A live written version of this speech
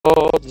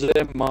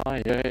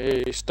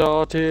MIA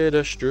started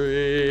a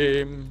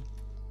stream.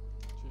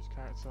 Choose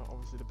character,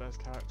 obviously the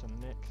best character,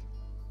 Nick.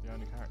 The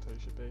only character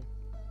he should be.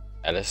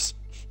 Ellis.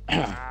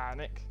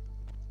 Nick.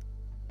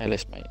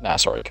 Ellis, mate. Nah,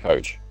 sorry,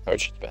 Coach.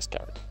 Coach is the best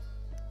character.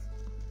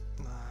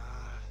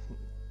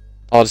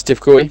 Hardest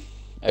difficulty?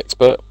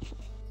 Expert.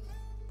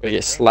 We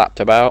get slapped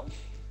about.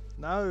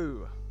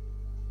 No.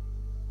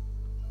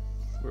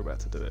 We're about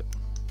to do it.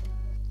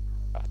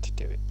 About to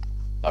do it.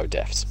 No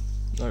deaths.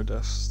 No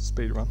deaths.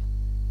 Speed run.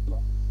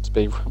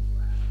 Speed run.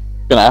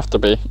 Gonna have to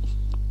be.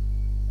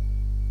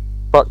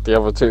 Fuck the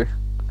other two.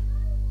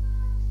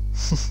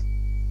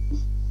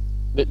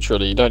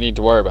 Literally, you don't need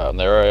to worry about them.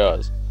 They're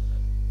AIs.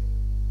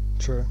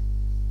 True.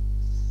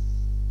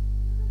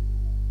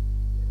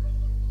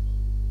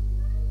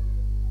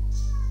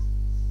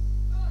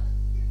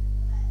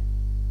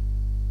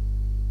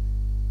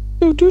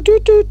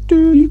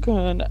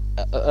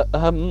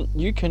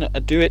 You can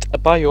do it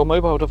by your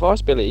mobile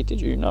device, Billy. Did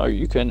you know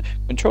you can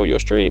control your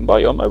stream by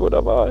your mobile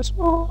device?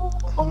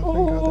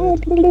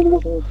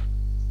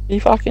 He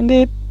fucking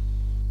did.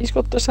 He's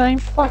got the same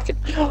fucking.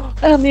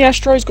 And the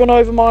Astro's gone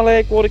over my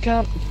leg. What a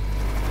cunt.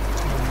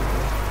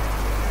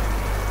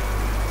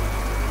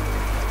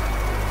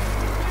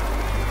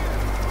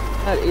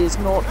 That is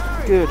not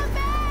good.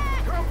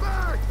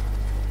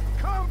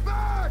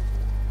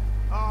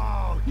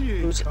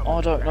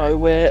 I don't know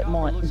where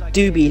my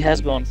doobie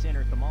has gone.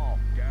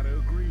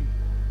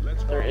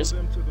 There it is.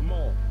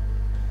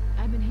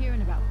 I've been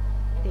hearing about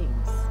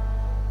things.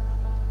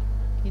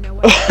 You know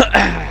what?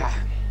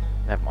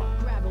 Never mind.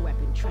 Grab a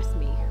weapon, trust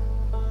me.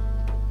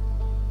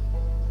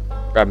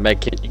 Grab a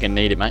med kit, you can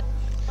need it, mate.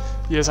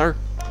 Yes, sir.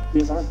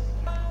 Yes, sir.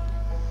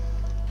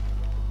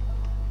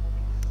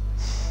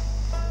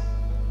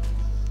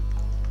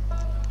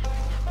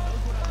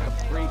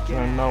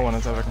 No one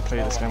has ever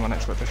completed this game on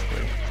expert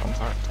difficulty. Fun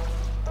fact.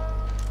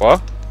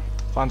 What?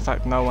 Fun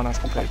fact, no one has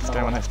completed this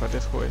game on expert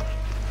difficulty.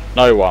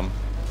 No one.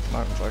 No,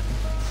 I'm joking.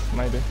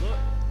 Maybe.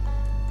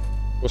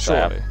 What's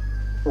Surely.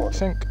 that? I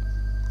think.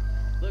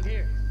 Look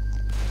here.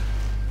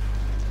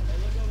 Hey,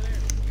 look over there.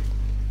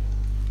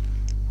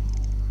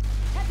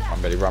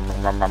 Run, Billy, run.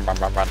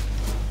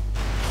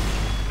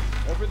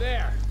 Over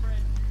there.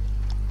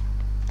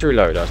 True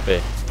load, that's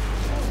big.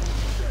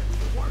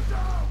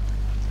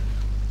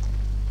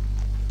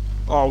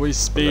 Oh, we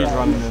speed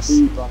running this.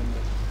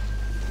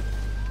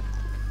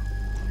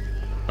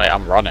 Mate,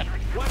 I'm running.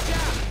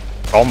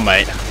 Come on,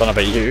 mate. Don't know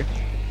about you.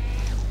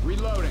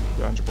 Reloading.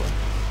 Yeah, 100 boy.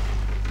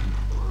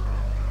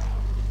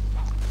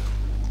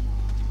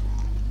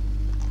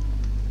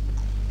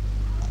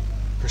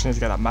 Just need to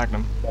get that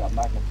magnum. Fuck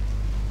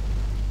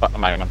the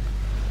Magnum.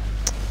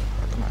 Fuck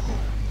the magnum.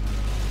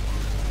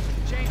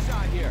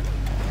 Chainsaw here.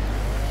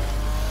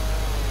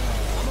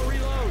 I'm a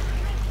reload.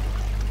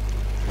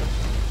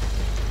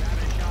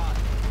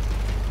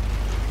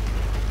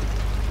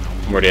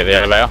 I'm already at the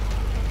elevator.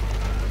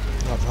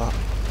 Love that.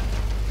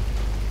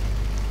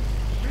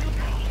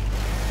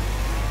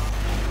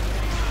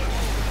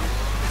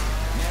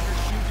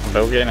 I'm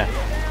Bill getting it.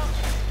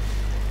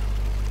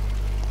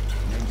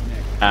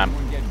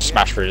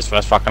 Smash through this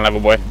first fucking level,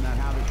 boy.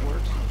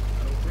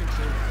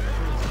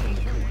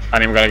 I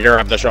ain't even gonna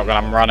grab the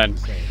shotgun, I'm running.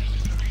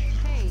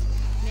 Hey,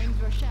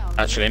 name's Rochelle.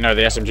 Actually, no,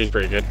 the SMG's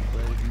pretty good.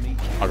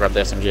 I'll grab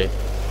the SMG.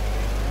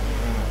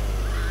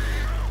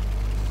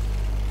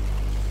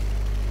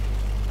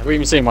 Have we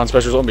even seen one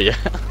special zombie yet?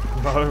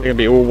 No. They're gonna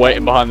be all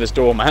waiting behind this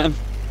door, man.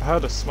 I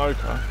heard a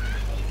smoker.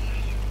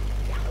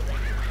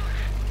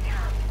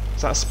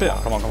 Is that a spitter?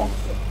 Come on.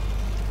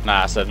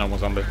 Nah, I said normal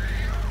zombie.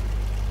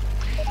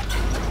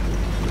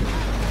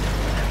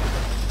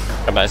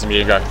 Grab that SMG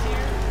and go.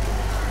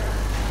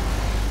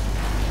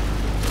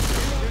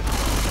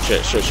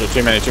 Shit,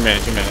 too many. Shit,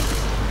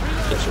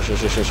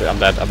 I'm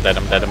dead. I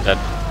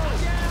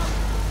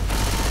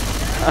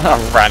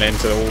ran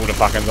into all the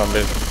fucking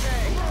zombies.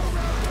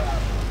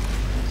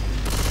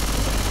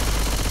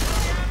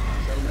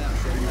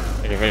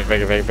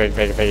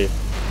 Thank you.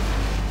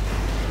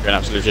 You're an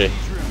absolute G.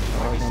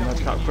 Oh, med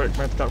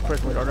cut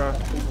quick, we gotta go.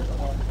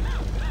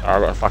 Oh,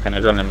 I've got a fucking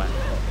adrenaline, man.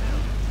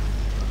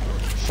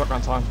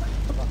 Shotgun time.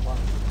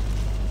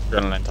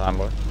 Adrenaline time,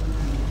 boy.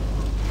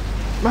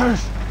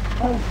 Move!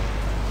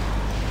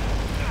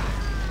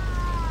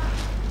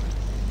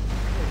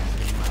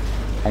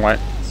 Oh, wait,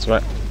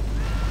 sweat.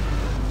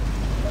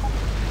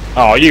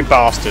 Oh, you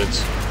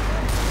bastards.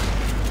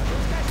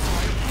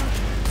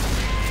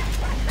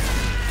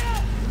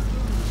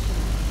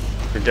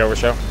 Good go,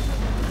 Rochelle.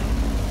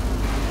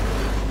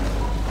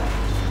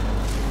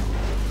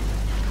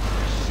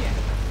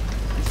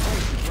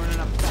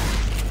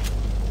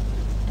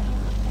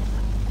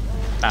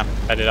 Damn,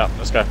 head it up,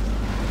 let's go.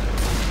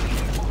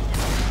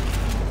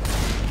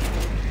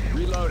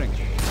 Reloading.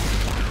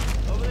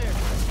 Over there.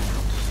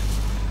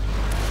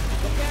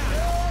 Look out.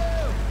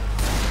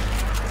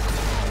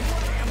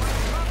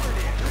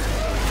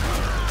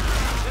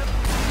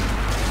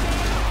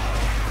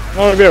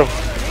 No, Bill.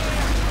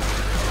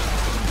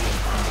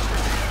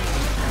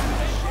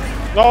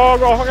 No,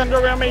 go fucking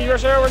drop on me. You're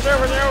so, get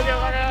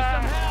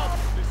fucking.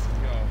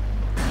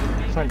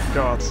 Thank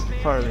God.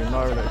 Holy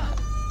moly.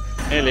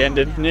 Nearly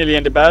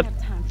ended bad.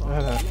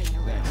 Yeah.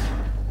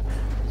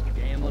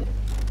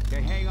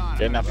 Okay, hang on.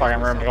 Get in that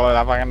fucking room to close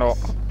that fucking door.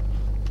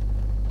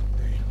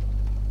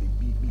 They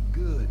beat me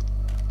good.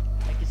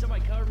 Hey, can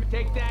somebody cover me?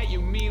 Take that,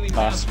 you mealy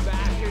Nice. mouse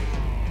bastard.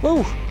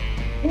 Woo!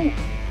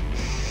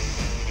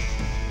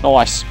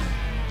 Nice.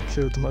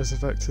 Killed the most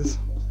affected. Of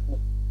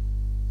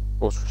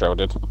course we sure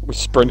did. We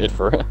sprinted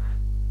for it.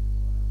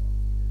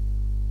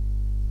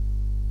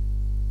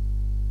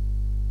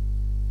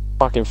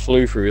 Fucking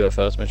flew through that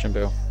first mission,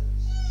 Bill.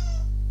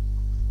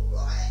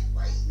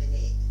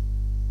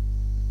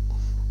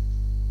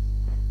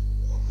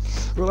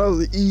 Well, that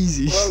was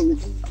easy.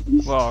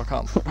 Well, I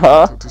can't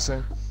Huh? talk too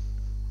soon.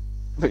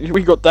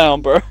 We got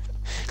down, bro.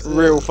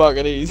 Real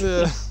fucking easy.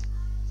 Yeah.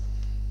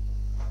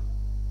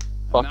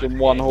 Fucking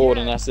one horde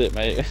and that's it,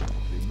 mate. They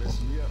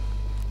messed me up.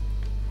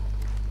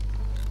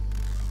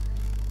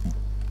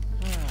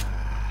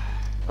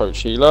 Coach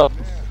heal up.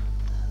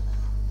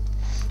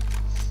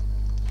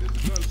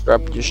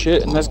 Grab your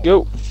shit and let's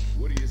go.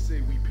 What do you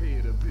say we pay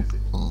it a visit?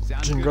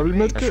 Sounds Jim, good grab to your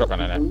me. A medkit.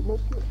 shotgun in there.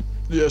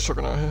 Yeah,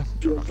 shotgun out here.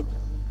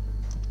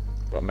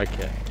 Well, make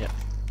it, yeah.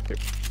 Good.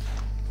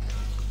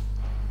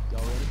 Y'all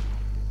ready?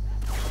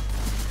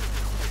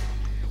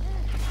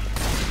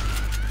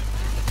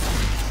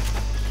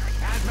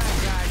 Hazmat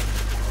guys.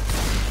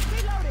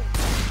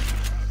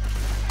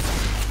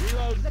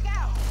 Reload. Look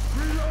out.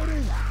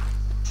 Reloading.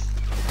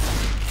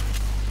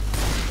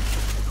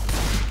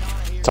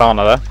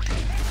 Tana there.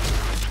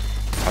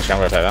 Actually, I'm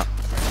gonna take that.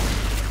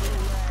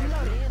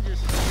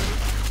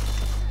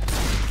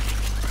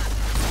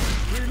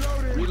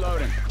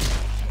 Reloading.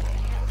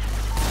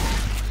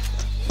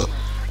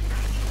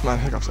 Man,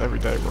 hiccups every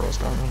day, bro. What's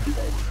going on?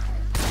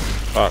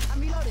 Fuck.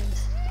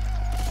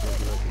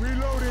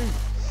 Reloading.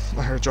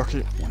 I hear a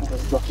jockey.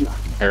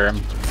 Hear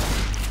him.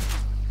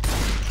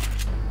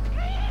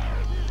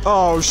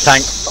 Oh,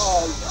 Tank.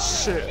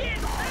 shit.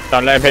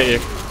 Don't let him hit you.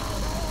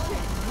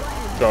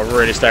 Gotta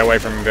really stay away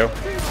from him, Bill.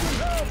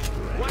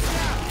 What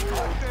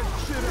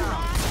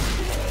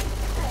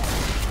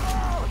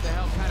the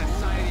hell kind of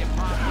sign of the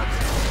apocalypse?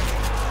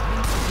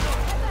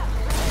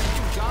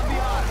 Zombie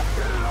on.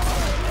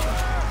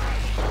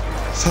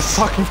 It's a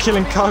fucking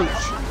killing coach.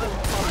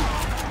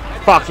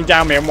 Fucking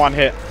down me in one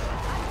hit.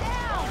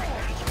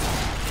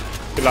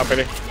 Good luck,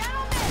 Billy.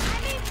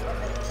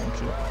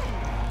 Thank you.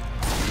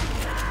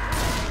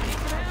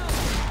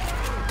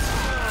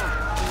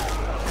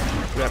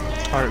 Yep.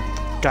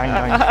 Oh, gang.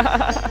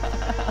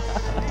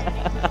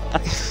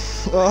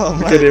 Oh,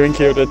 man. Couldn't even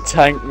kill the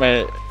tank,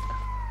 mate.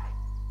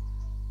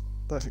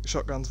 Don't think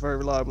shotgun's very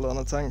reliable on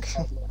a tank.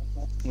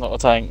 Not a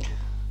tank.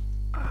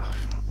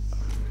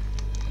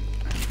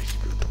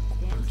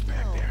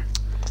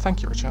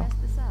 Thank you, Rachel.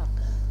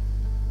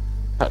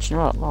 Catching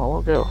you up. Oh,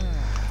 what girl?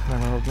 No,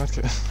 my old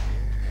medkit.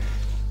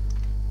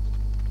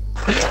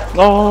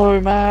 No,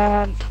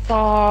 man.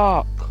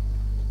 Fuck.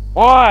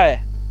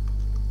 Why?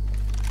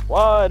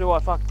 Why do I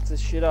fuck this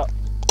shit up?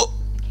 I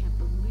can't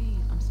believe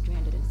I'm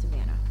stranded in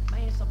Savannah.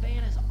 Man,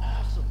 Savannah's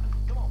awesome.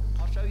 Come on,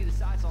 I'll show you the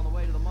sights on the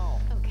way to the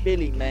mall. Okay.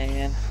 Billy,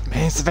 man.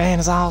 Man,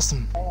 Savannah's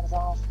awesome.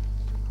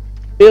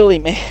 Billy,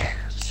 man.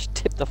 Just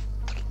tip the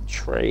fucking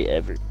tray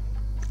every.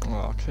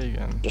 Oh,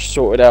 Keegan. Just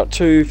sorted out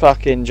 2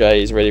 fucking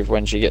J's ready for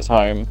when she gets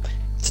home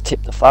to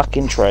tip the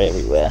fucking tray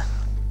everywhere.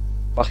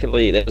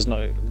 Luckily, there's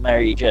no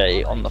Mary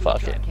J on the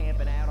fucking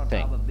Camping out on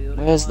thing. top of a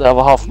building. Where's the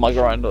other half of my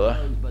grinder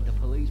though? But the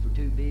police were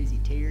too busy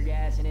tear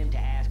gassing him to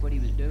ask what he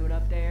was doing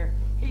up there.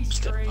 He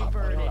screamed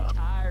for an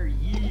entire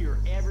year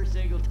every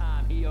single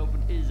time he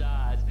opened his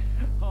eyes.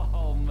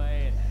 Oh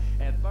man.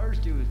 At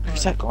first it was funny.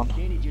 Where's that gone?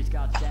 Then he just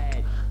got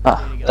sad.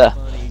 Ah, Then it there. got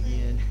funny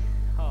again.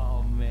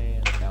 Oh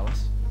man.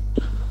 Alice,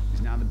 is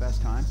now the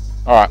best time?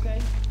 Alright.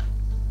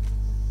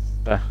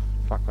 Okay.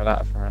 Fuck with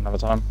that for another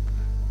time.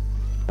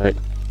 Right.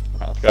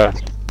 Let's go.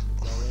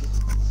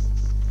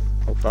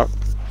 Oh fuck.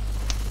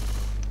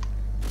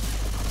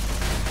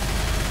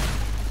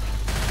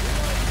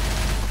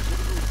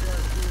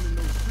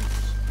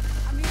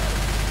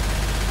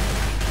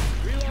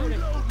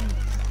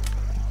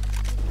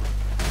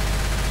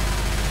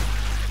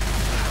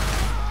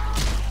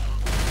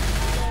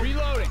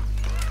 Reloading.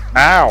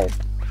 Ow!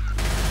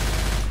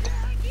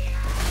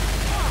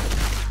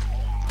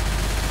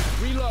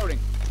 Reloading.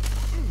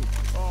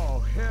 Oh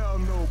hell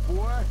no,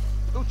 boy!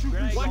 Don't you be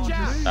watch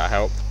out! That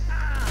helped.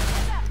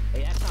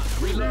 Hey, that's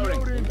not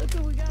Reloading. Look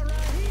what we got right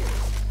here.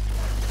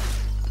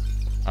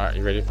 Alright,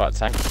 you ready to fight the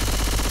tank?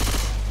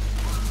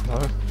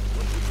 No.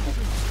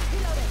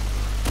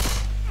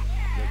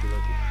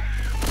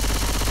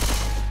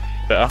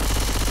 Better.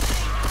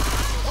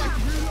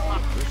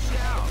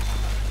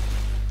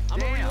 I'm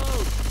gonna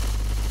reload.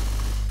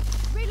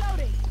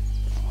 Reloading.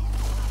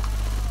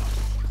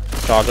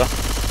 Charger.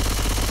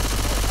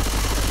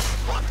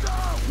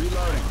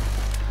 Reloading.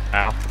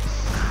 Ow.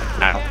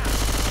 Ow.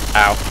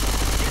 Ow.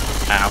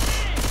 Ow.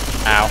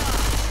 Ow.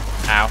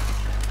 Ow.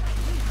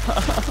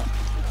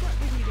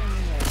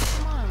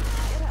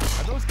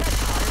 Are those guys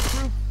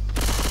fireproof?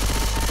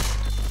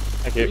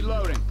 Thank you.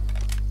 Reloading.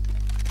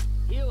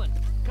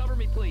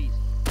 me, please.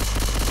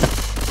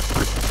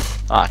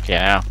 Ah,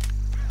 yeah.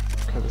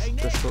 Okay, this is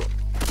difficult.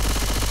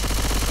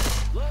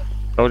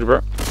 Told you,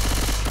 bro.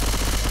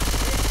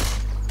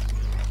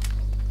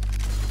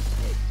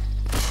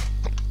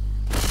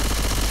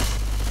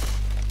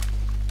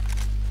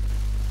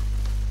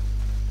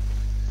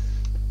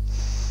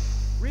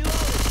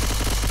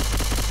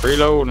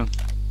 Reloading.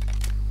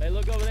 Hey,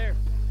 look over there.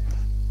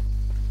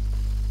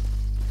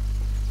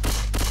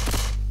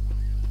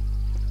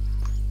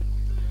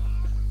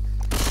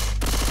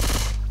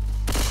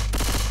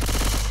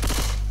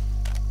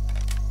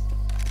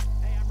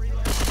 Hey, I'm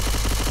reloading.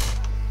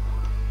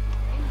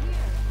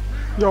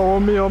 Yo,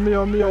 on me, on me,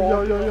 on me, yo,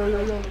 yo, yo,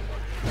 yo, yo.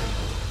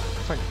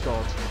 Thank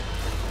God.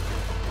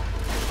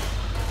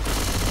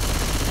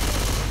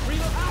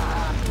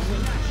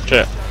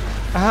 Shit.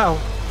 Ow.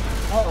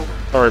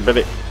 Sorry,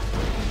 Billy.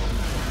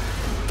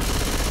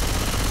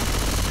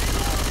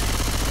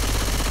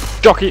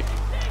 Jockey.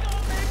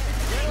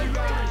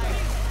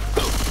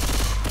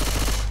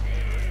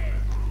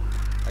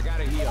 I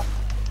gotta heal.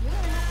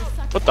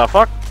 What the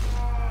fuck?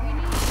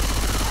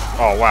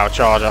 Oh wow,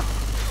 charger.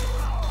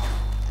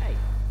 Hey,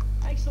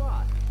 thanks a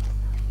lot.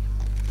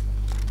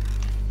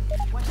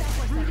 Watch out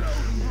for a second. You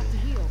have to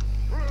heal.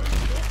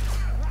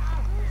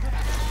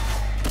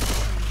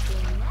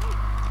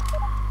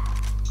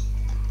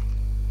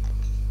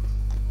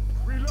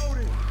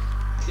 Reloading.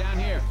 Down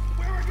here.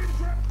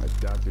 That's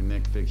Dr.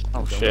 Nick fixed.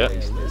 Oh shit.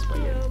 This way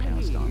getting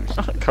pounced on or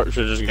something. Coach is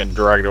just getting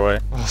dragged away.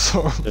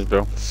 So, Just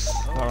Bill.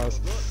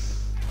 nice.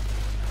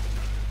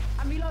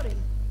 I'm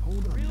reloading.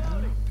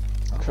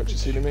 Coach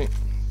is healing me.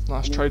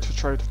 Nice trade for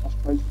trade.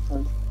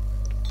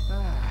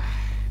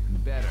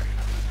 Better.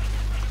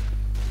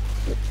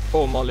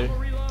 Or Molly.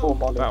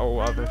 That will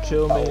either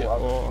kill me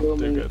or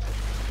do good.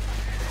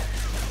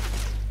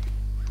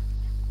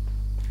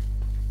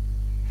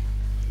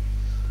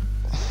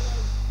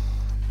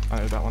 I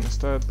need that one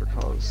instead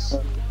because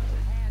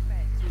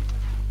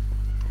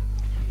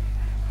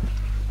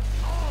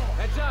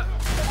Heads up.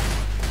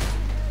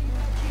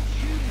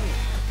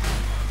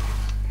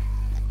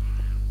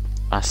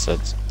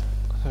 Acids.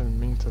 I don't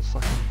mean to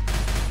fucking.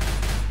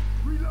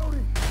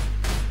 Reloading.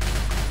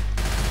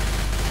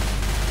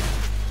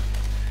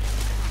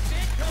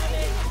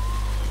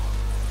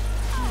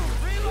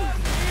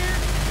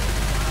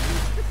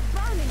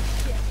 Burning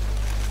shit.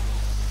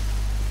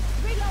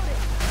 Reloading.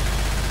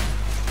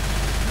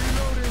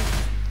 Reloading.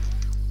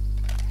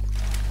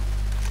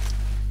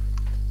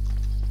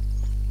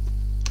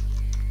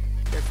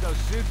 Guess those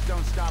suits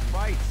don't stop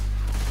bites.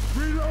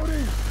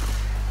 Reloading.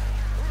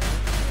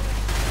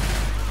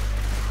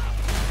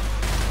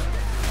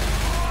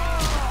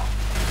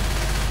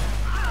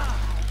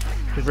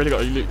 You've really got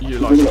to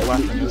utilise your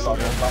weapon, isn't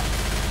it?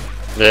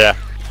 Yeah.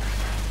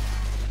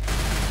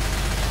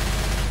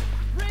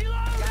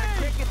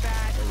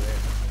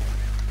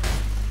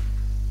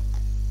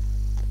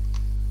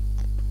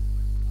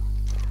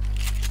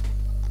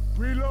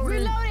 Reloading.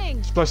 Reloading.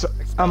 Explosive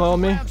ammo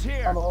on me. Rounds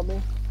here.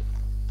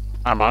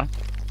 Ammo.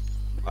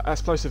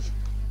 Explosive.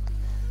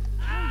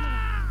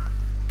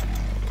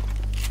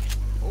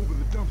 Over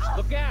the dumpster.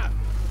 Look out.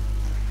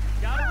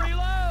 Gotta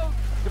reload.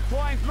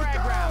 Deploying frag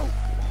round.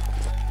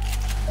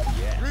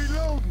 Yes.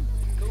 Reloading.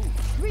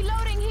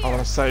 Reloading I here. want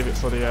to save it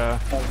for the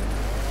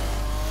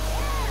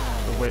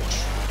witch.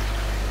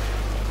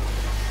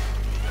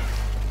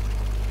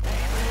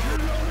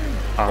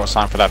 I got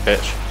sign for that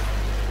bitch.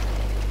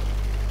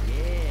 Yeah,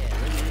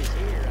 look at this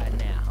here right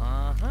now.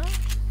 Uh-huh.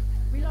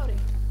 Reloading.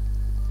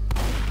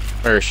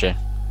 Where is she?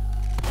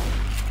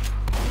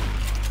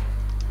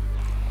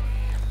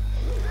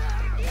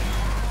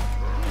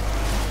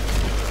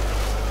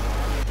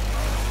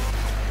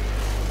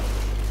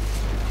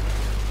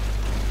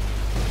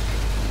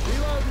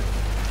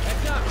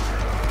 Heads up.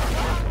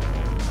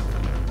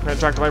 I'm getting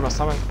dragged away by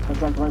something.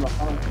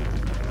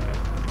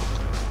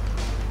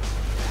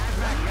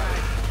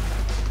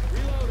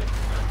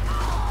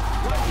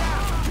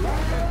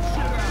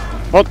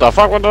 What the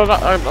fuck? What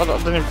I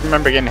didn't even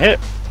remember getting hit.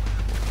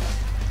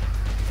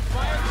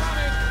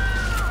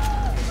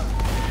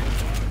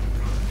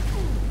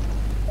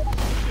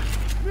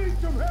 Need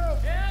some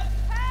help.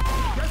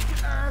 Get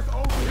your ass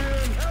over here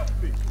and help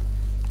me.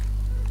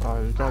 Oh,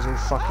 you guys are all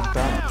fucking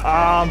down.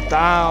 Ah, I'm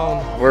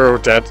down. We're all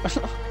dead.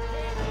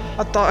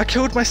 I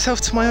killed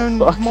myself to my own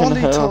Fucking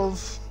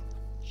Molotov.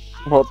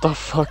 What the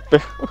fuck,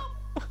 Bill?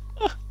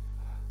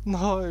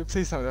 No,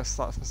 please don't let's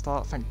start from the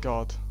start. Thank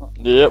God.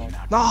 Yep.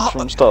 No,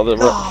 From the start of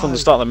the from the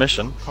start of the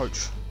mission.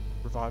 Coach,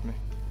 revive me.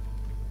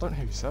 Don't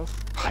hit yourself.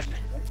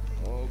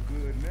 All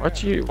good now.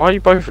 Why are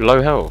you both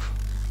low health?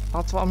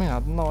 That's what I mean. I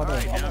had no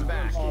idea. I'm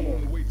back.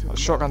 The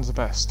shotgun's the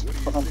best.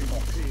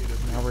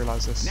 I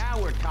realise this. Now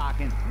we're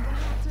talking. To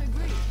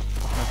agree.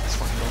 Okay, let's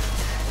fucking go.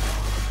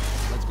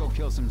 Let's go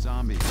kill some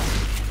zombies.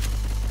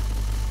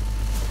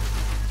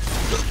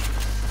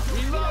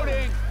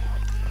 Reloading.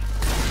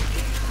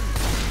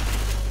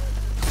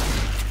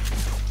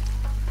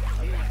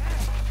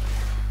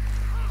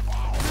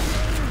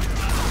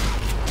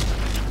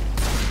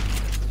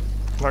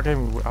 That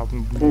game we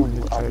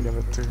need to play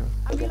together too.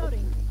 I'm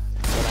reloading.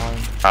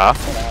 Ah.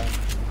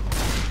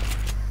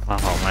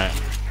 Oh man.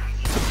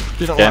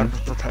 You don't Again?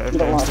 like repetitive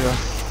games, do you?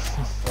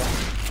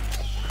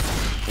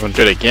 You want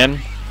to do it again?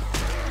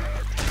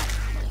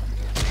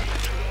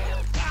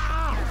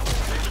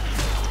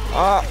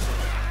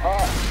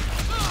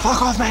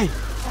 Fuck off, mate!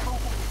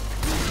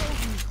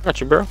 Got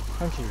you, bro.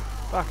 Thank you.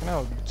 Fucking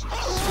hell, just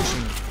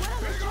squishing me.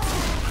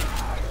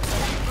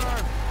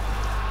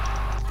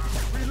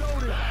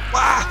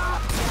 Ah!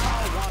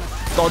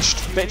 Dodged.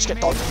 Bitch, get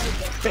dodged.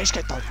 Bitch,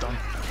 get dodged on.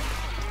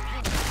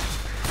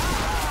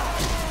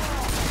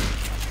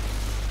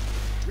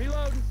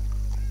 Reloading.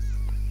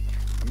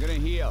 I'm gonna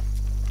heal.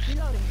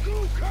 Reloading.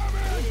 Who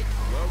coming?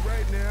 Well,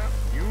 right now,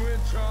 you in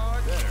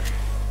charge.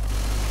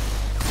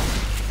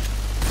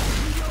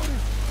 Reloading.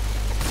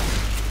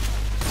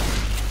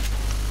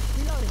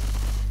 Reloading.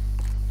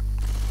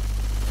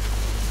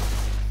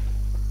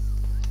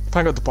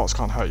 Thank God the bots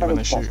can't hurt you when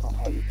they shoot.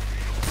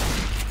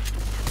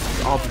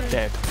 I'll be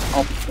dead.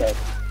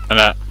 And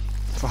that.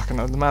 Fucking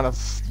the amount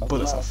of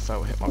bullets I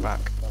felt hit my back.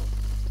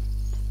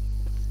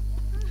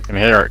 You can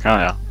hear it,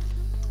 can't you?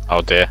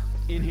 Oh dear.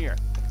 In here.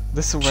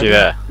 This already. She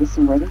there.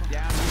 Down here.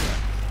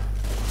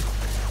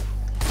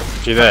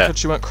 She there.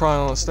 She went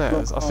crying on the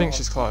stairs. I think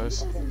she's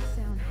close. Doesn't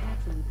sound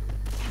happy.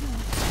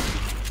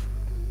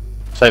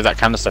 Save that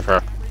canister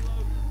for her.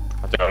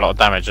 I do a lot of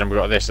damage, and we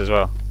got this as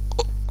well.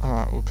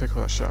 Alright, we'll pick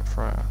all that shit up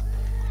for her.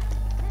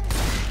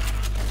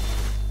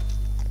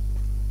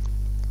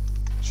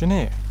 She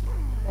near?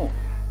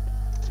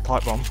 It's a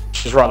pipe bomb.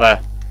 She's right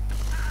there.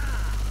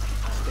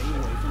 Stay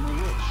away from the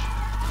witch.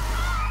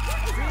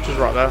 She's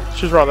right there.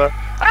 She's right there.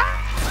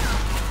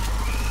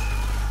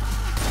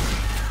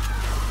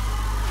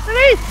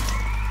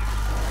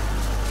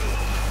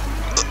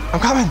 I'm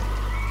coming!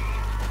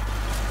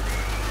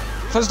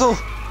 Close the door!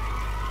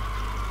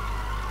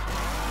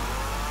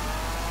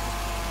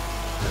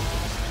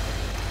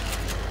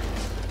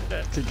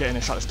 Keep getting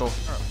it, shut this door.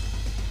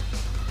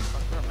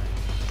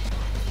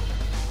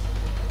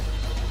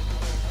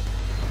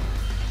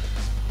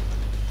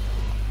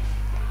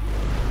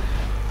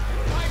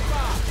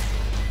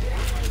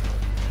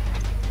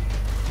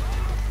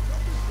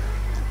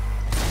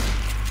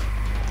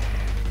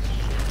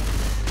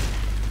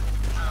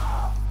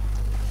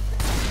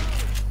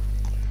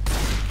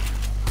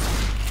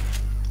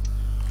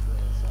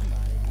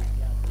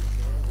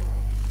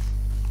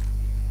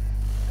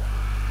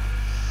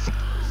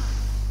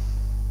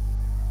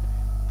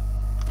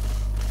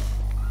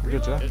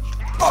 Good, yeah?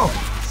 Oh,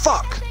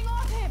 fuck! Thing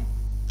off him.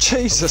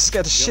 Jesus,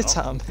 scared the shit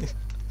out of me.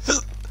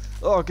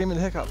 Oh, gave me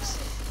the hiccups.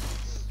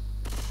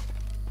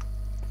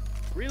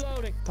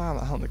 Reloading. Damn,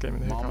 that helmet gave me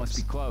the Mom must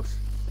be hiccups. close.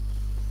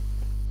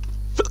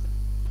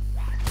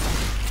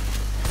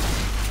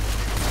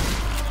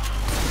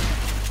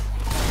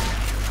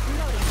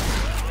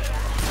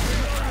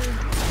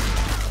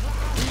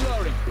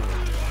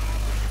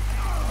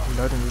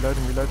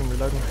 Reloading.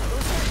 Reloading.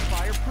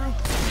 Fireproof.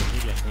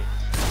 Reloading.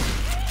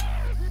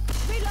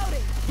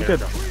 You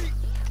good?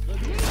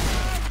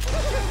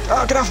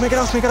 Oh, get off me!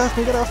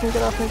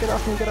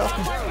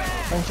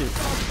 Thank you.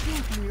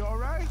 Me, all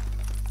right?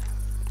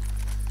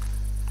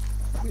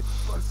 Quit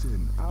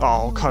fussing.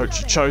 Oh,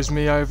 coach, you chose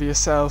me over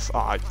yourself.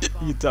 Ah,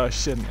 you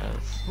shouldn't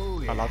have.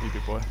 I love you,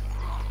 big boy.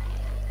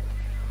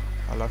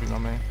 I love you, my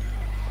man.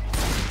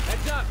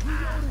 Heads up.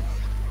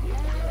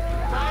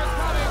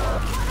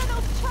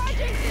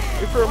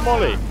 You for a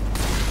molly.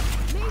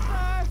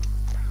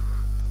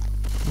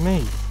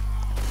 Me?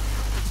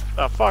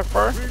 The fuck,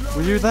 bro?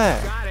 Were you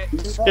there? Got it. You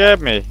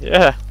scared me.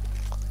 Yeah.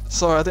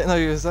 Sorry, I didn't know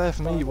you was there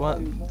for me. You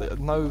weren't.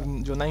 No,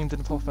 your name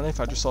didn't pop up or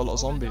anything. I just saw a lot of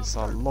zombies,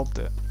 so I lobbed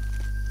it.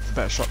 It's a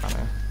better shotgun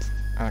here.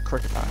 And a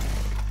cricket bat.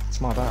 It's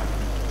my bad.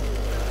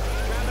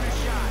 Grabbing a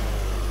shot.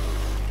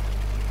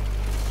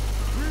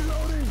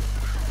 Reloading.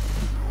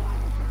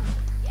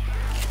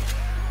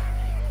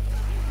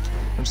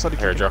 I'm studying.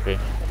 Here, jockey.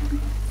 Hey,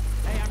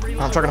 I'm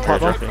reloading. I'm chucking a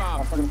pipe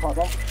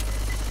bomb.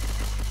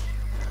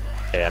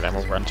 Yeah, then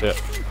we'll run to it.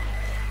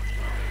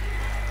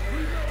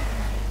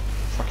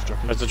 Fuck you,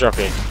 jockey. Where's the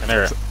jockey? I can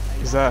hear it.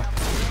 He's there.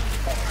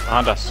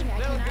 Behind us.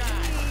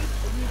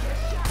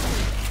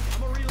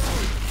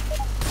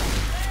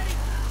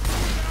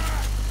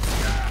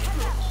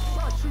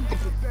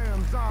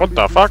 What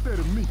the fuck? Hey, I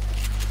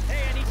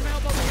need some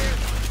help over here.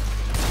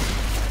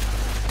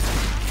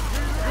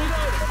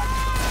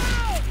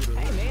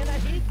 Hey, man, I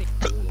hit me.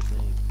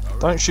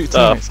 Don't shoot The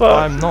teammates. fuck?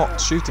 I'm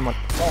not shooting my.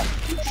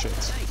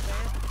 Shit.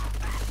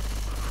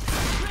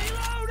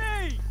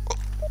 Reloading.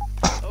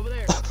 Over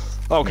there.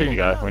 Oh, We okay. need to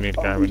go. We need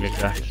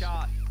to go.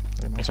 Shot.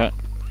 Thanks, mate.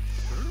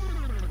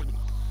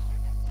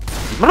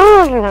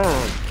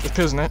 It's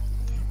pills in it.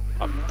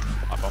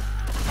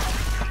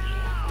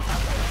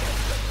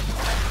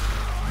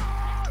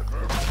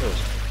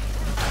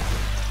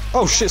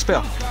 Oh shit,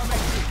 spear.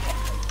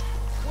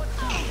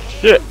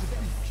 Shit.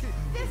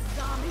 This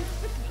zombie's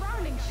just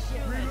burning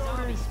shit.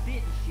 Zombie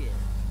spitting shit.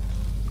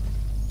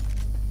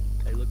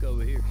 Hey, look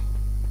over here.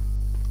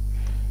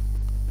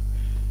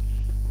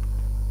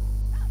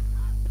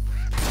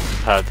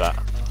 heard that.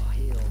 Oh,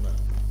 hell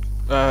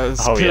no.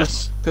 It's Oh,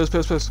 pills. yes.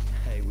 Pills.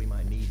 Hey, we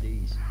might need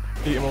these.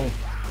 Eat them all.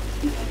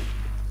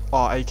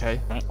 Oh, AK.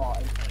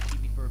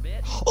 Keep me for a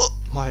bit.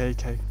 My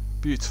AK.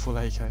 Beautiful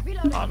AK.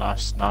 Oh,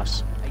 nice,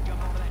 nice. Hey,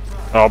 jump over that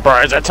truck. Oh,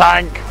 bro, it's a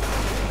tank!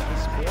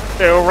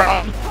 Still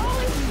run!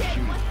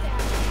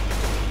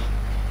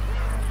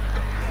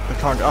 They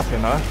can't get up here,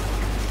 no?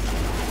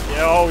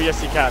 Yeah, oh, yes,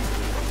 he can.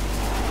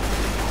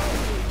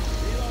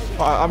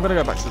 I'm gonna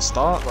go back to the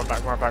start. Run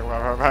back.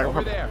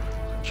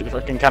 Shoot the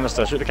freaking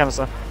canister, shoot the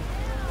canister.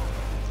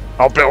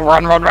 Oh, Bill,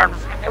 run,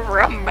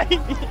 mate!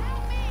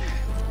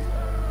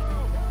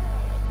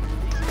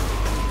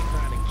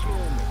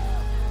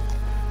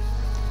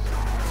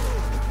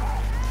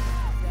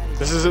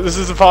 This is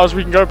as far as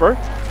we can go, bro.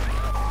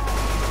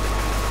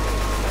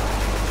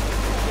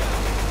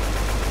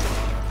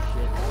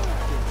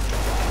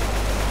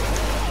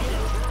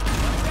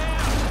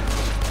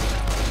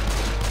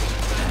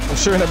 I'm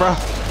shooting it, bro.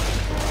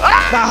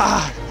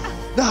 Ah!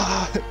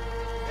 Nah!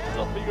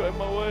 Zombie got in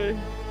my way.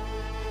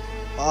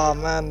 Oh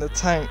man, the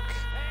tank.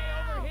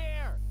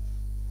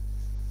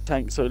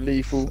 Tank's so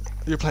lethal.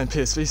 You're playing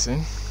PSV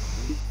soon.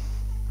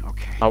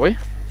 Okay. Are we?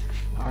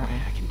 Aren't you?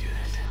 I can do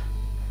this.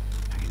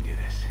 I can do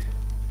this.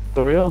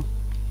 There we are.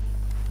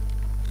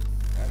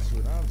 That's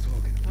what I'm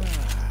talking about.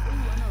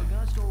 I know a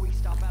gun store we can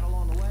stop at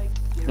along the way.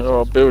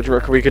 Oh, Bill, do you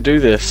reckon we could do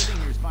this?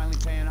 Here's finally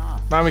paying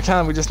off. Man, we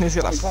can. We just need to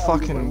get that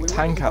fucking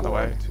tank out of the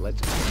way. Let's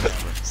go.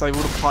 Save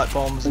all the pipe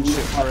bombs and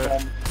shit for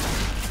it.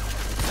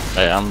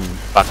 Hey, I'm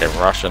fucking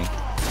Russian.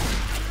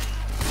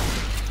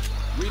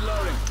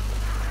 Reloading.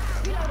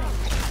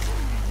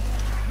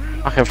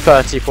 I have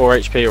 34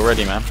 HP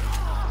already, man.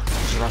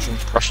 Just Russian.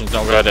 Russian's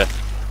not a good idea.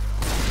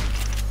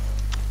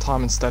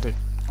 Time and steady.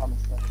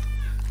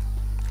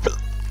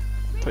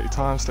 Take your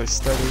time, stay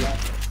steady.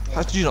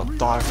 How did you not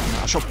die from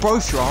that? I shot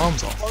both your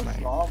arms off,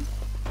 mate.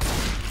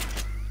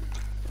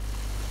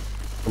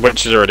 The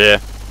witch is already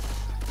here.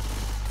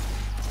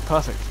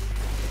 Perfect.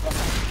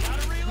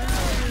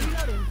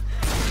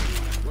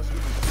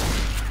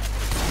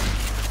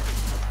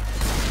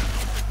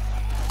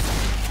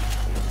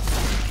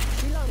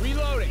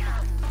 Reloading.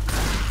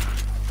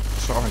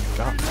 Sorry,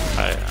 gut.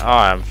 Hey,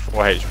 I am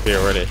 4 HP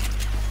already.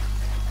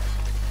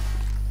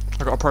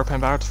 I got a propane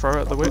barrel to throw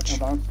at the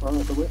witch. I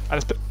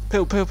just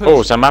pill.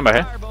 Oh, some ammo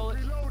here. Fire bullet.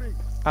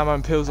 Ammo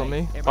and pills on me.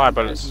 Everybody Fire got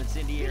bullets. some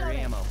incendiary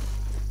ammo. Time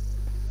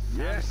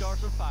to start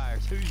some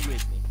fires. Who's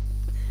with me?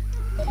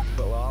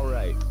 Well, all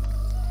right.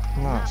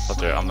 Nice. I'll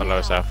do it, I'm the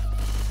lowest health.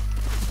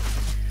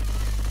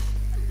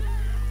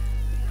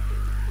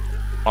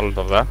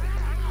 Molotov there.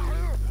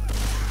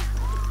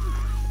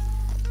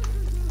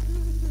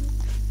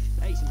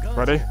 Hey, some guns.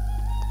 Ready?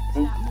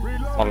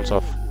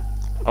 Molotov.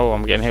 Oh,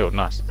 I'm getting healed,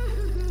 nice.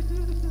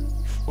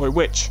 Wait,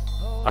 witch?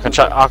 I can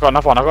check, I've got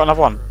another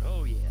one.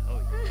 Oh yeah, oh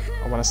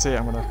yeah. I wanna see it,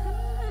 I'm gonna...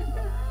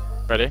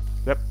 Ready?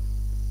 Yep.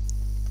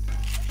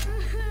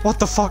 What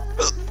the fuck?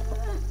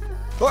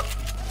 What?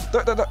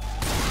 No.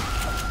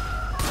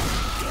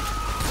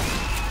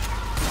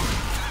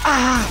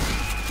 Ah!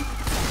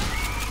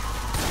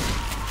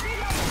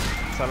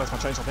 So that's my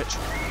chainsaw, bitch.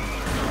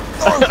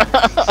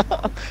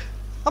 Oh!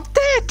 I'm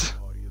dead!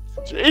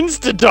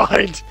 Insta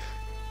died!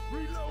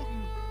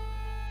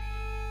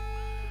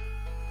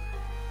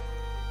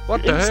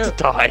 What the hell? Insta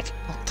died!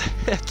 I'm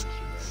dead.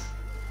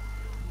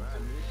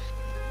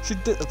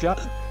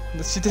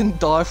 She didn't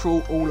die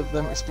for all of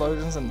them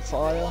explosions and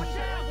fire.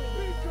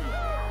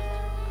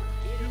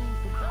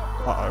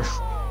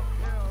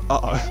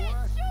 Uh-oh.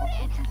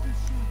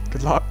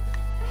 Good luck.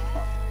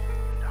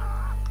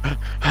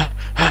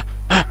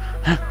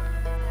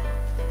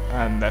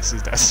 And this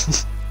is dead.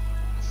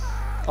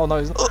 Oh no,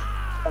 he's not.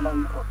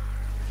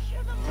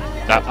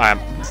 No, I am.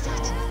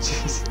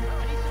 Jeez.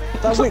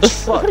 That witch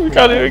fuck. We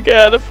can't even get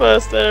out of the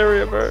first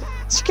area, bro.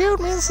 She killed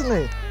me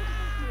instantly.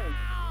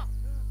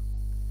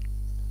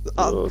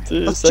 Oh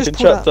dear, Let's second just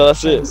pull chapter, out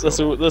that's it.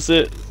 chainsaw. That's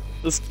it.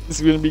 This is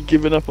going to be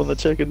giving up on the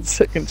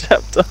second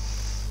chapter.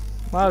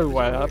 No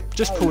way, I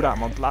just pulled out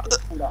my black.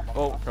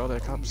 Oh god, here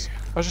it comes.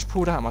 I just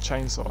pulled out my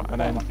chainsaw and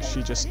then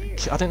she just.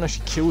 I didn't know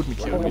she killed me.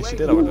 If she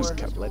did, I would have just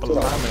kept blamming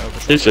over.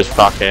 She's just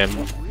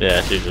fucking.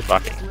 Yeah, she's just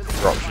fucking.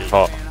 Rock, she's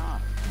hot.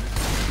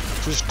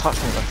 She just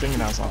touched me with her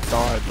fingernails and I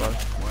died, bro.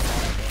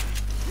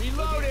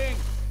 Reloading.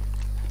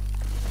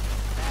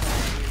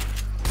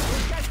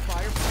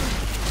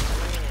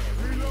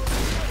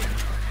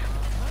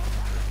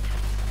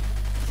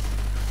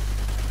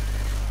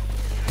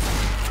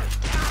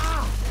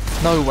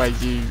 No way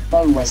you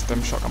missed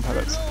them shotgun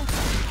pellets.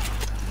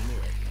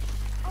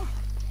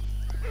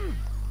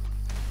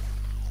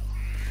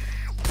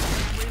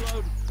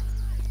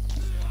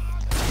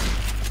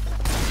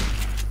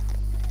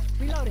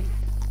 Reloading.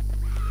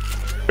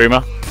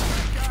 Boomer.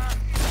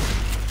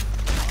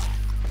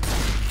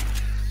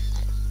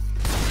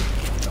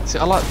 See,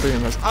 I like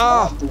boomers.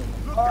 Ah!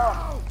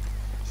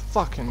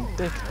 Fucking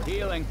dick.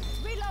 Healing.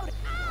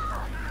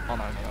 Oh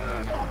no.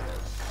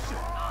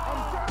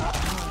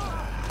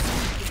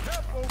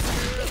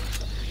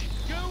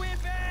 Go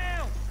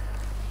inbound.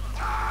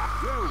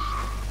 Yo,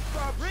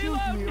 stop stop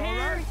shooting me,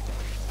 alright?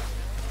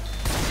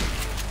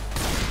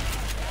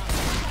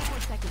 For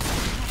a second. I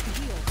have to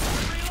heal.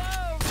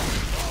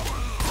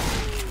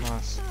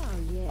 Nice. Oh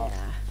yeah.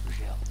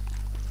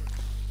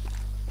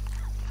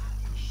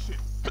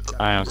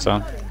 I am,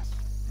 son.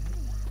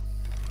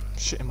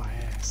 Shit in my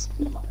ass.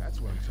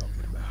 That's what I'm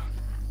talking about.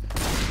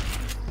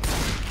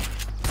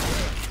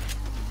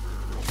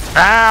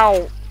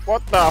 Ow!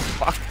 What the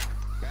fuck?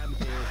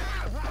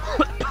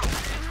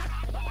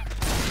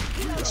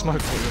 The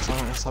smoke hit or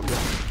something. What's up, yeah?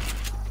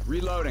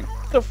 Reloading.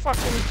 The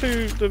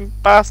fucking the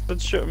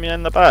bastards shooting me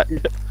in the back.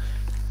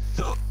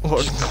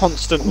 What? Just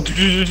constant.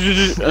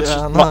 I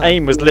know. My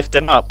aim was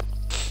lifting up.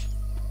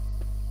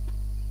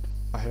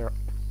 I hear it.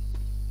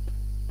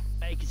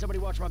 Hey, can somebody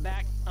watch my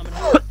back? I'm in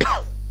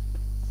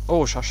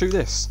Oh, shall I shoot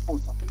this? No,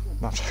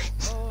 I'm joking.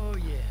 Oh,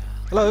 yeah.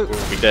 Hello?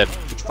 We'll be dead.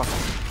 Bitch, fucking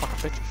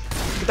bitch.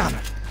 Get down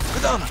there.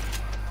 Get down there.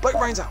 Blow your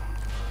brains out.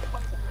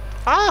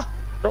 Ah!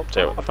 Dropped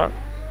it, what the fuck?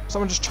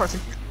 Someone just chucked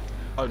it.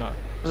 Oh no.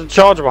 There's a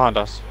charger behind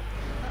us.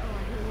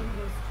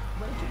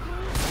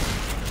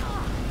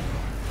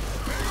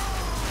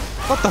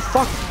 What the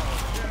fuck?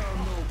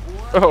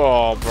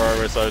 Oh, bro,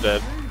 we're so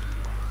dead.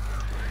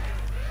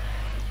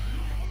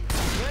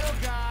 Little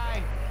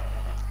guy.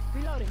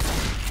 Reloading.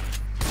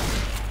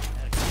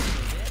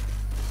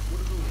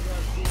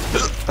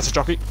 That's a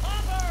jockey.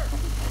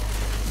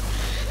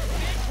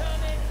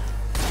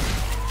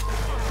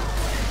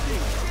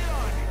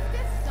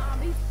 This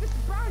zombie's just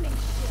burning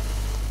shit.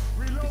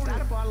 Reloading. Is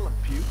that a bottle of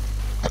puke?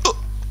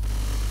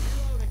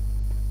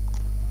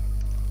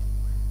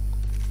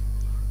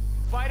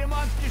 Fight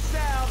amongst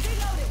yourselves.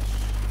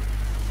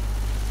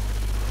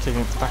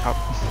 Taking it back up.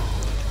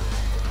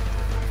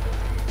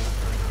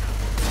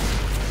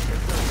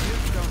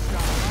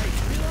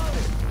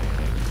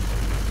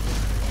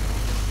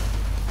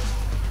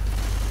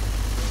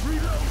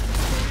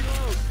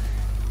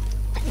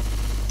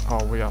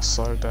 Oh, we are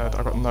so dead.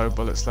 I've got no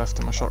bullets left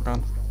in my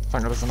shotgun.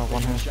 Thank God there's another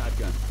one here.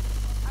 Shotgun.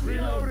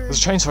 Reloading.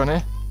 There's a chainsaw in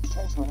here.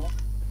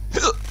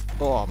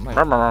 Oh, mate.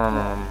 Molly.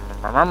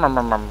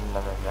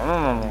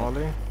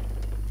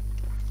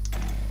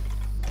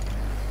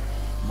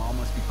 Mom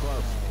must be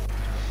close.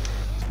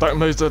 Don't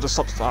move to the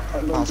stop that.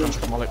 I was going to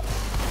check a molly.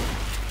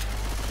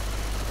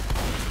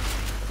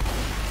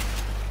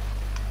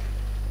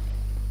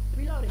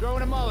 Reloading.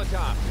 Throwing a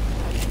Molotov.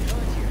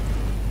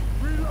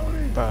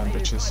 Reloading. Burn,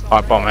 bitches.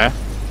 Pipe bomb here.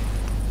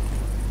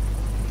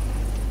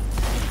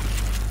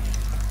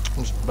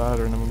 I'm just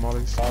murdering them with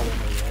mollies. Pipe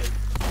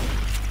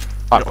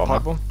Got a bomb.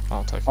 pipe bomb?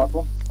 I'll take it.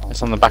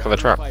 It's on the back of the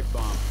truck. Pipe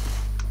bomb.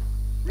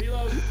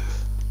 Reload.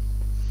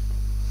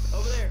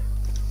 Over there.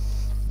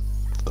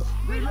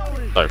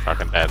 Reloading. So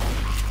fucking dead.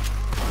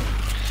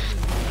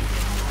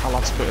 I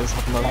love spitters,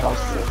 have no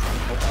health.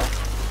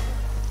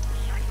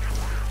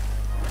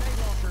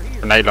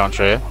 Grenade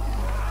launcher here.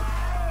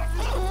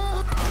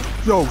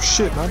 Yo,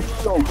 shit, man.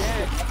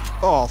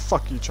 Oh,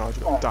 fuck you,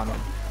 Charger. Damn it.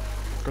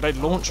 Grenade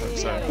launcher,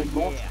 so. Yeah,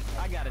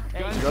 I got it.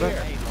 You got it?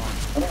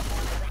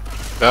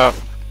 Yeah.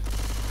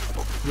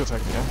 You're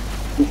taking it,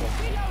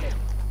 yeah?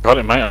 Got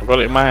it, mate. I've got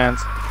it in my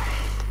hands.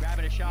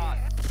 Grabbing a shot.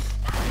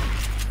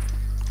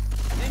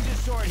 Ninja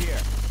sword here.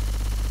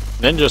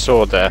 Ninja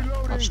sword there.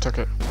 I just took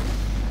it.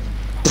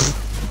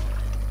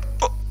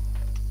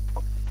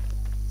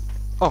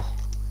 Oh,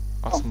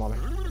 that's Molly.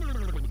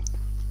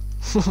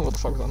 What the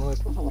fuck was that noise?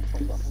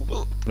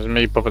 It was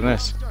me popping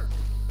this.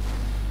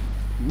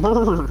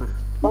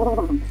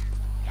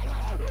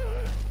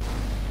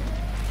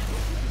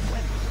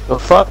 The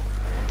fuck?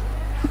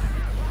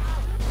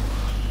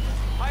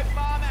 Pipe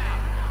bomb out.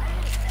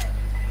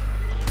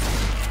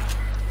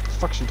 What the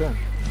fuck's she doing?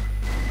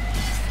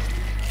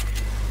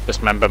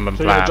 Dismember my Here,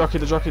 the plan. jockey,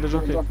 the jockey, the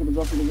jockey.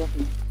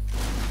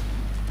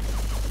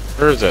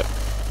 Where is it?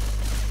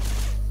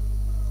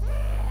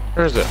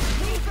 Where is it?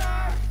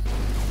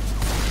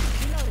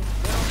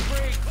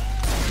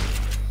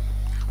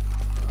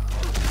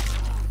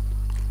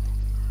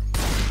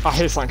 I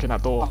hear something in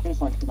that door.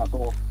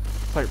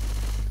 Like,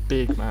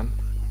 big, man.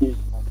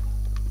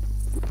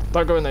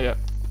 Don't go in there yet.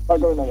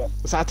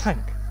 Is that a tank?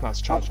 No, it's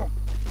a charger.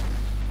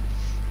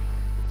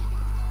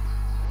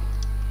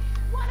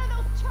 One of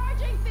those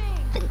charging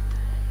things.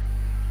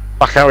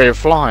 Fuck, how are you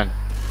flying?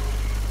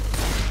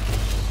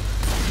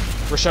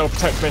 Rochelle,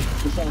 protect me.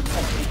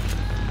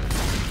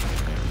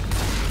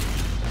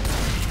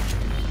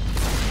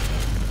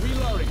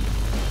 Reloading.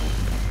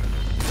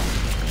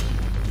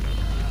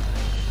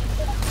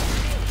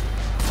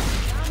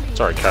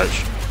 Sorry,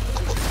 coach.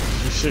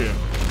 You shoot him.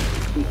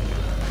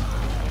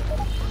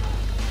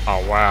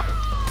 Oh, wow.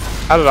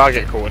 How did I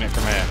get caught in it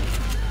from here?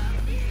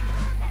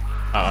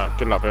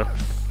 Good luck, Bill.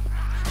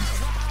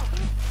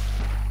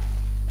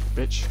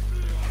 Bitch.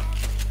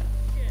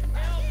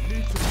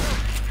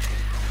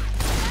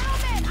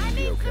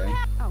 You okay?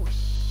 Oh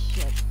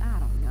shit, I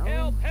don't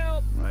know.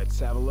 Help! Let's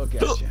have a look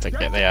at you. They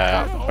get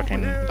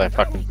they're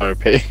fucking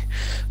OP.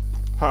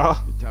 Huh?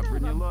 Tougher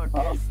than you look.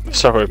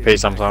 So OP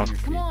sometimes.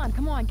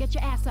 Come on, get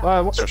your ass up.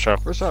 What's Rochelle.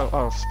 Rochelle?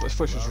 Oh, I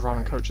thought she was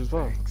running coach as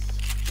well.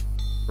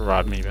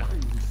 Ride me,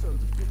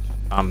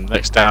 man.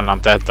 Next down, I'm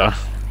dead though.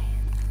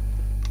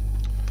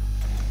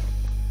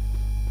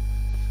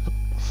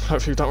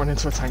 Hopefully you don't run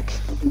into a tank.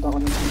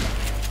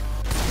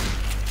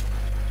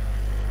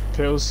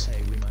 Pills.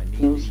 Hey, we might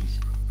need these.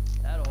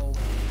 That'll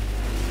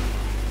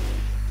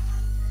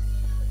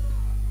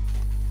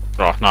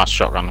Oh, nice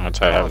shotgun. I'll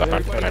tell you how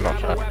that when I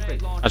lock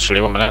that.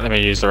 Actually, 1 minute. Let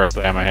me use the rest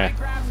of the ammo here.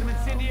 grab some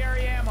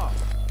incendiary ammo.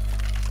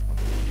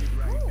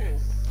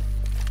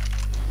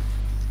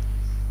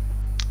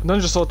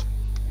 Ninja sword.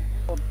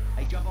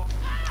 Hey, jump on.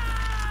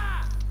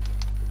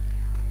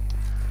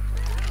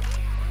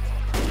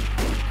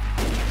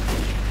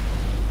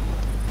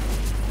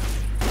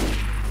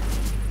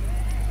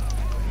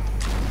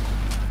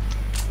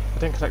 I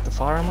didn't collect the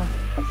fire ammo.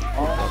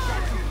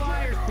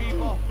 Fires,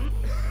 people.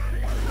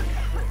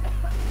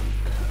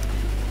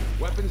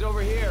 Weapons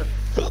over here.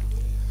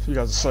 You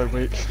guys are so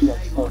weak. We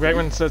ain't went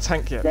into the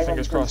tank yet,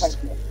 fingers crossed.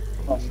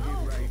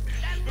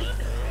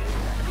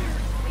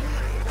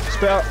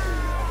 Spit out.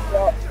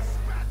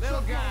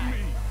 Little guy.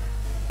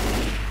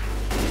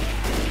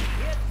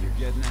 You're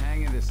getting the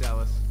hang of this,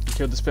 Ellis. You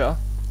killed the spitter?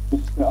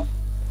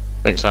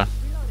 Think so.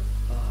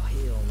 Oh,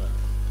 hell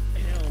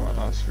no. Alright,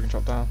 nice, we can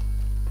drop down.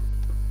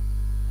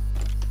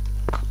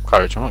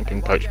 Coach, I might give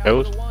him coach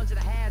pills. The ones in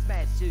the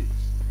hazmat suits.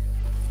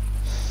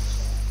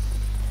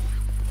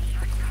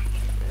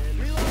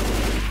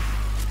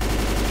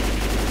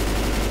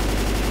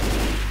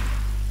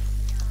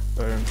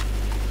 Boom.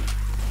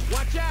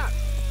 Watch out!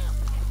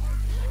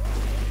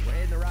 We're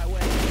heading the right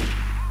way.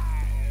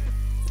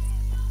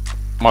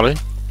 Molly?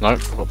 No,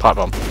 I've got a pipe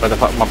bomb. Where the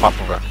fuck my pipe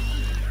bomb go?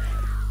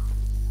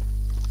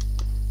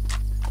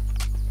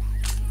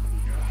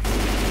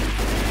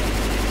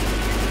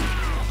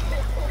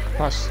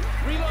 Nice.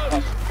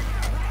 Reload!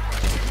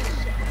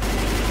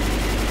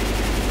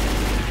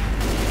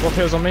 What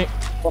pills on me?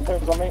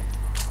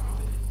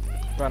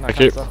 Burn that Thank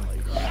you. cancer.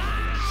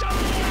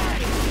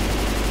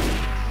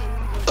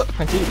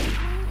 Thank you.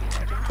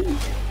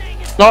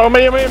 No,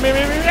 me.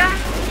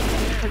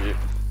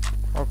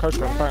 Oh, coach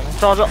gun, apparently.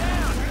 Charge up.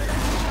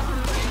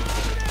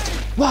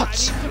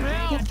 What?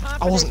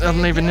 I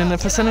wasn't even in the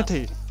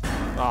vicinity.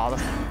 Ah,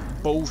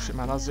 that's bullshit,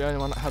 man. I was the only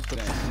one that had the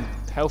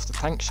fucking health to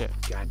tank shit.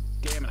 God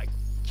damn it, I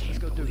can't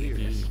go through here.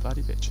 You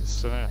bloody bitches.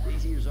 So there.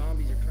 These here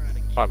zombies are trying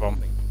to Pipe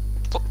bomb.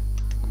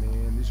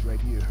 Man, this right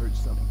here hurts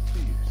something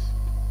fierce.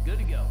 Good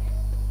to go.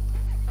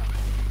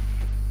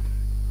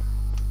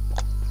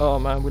 Oh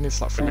man, we need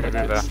to like 3 Move it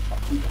there. minutes.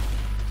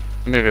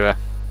 Move it there.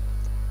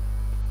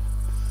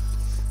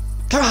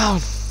 Come on!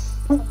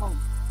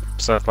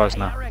 So close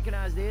Hey, I now.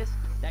 recognize this.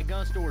 That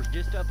gun store's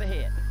just up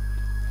ahead.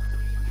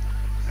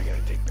 I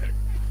gotta take better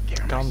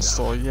care of Gun myself.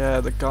 store, yeah,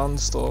 the gun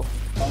store.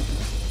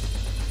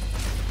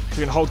 You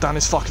can hold down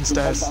his fucking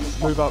stairs.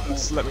 Move up,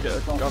 just let me get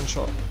a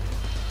gunshot.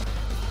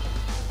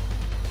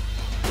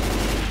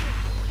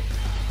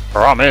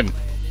 Alright, I'm in.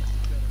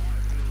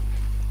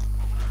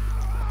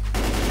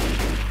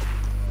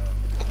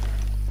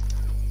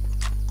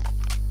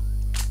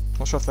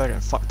 Not sure if they're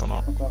getting fucked or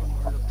not.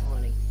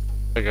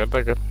 They're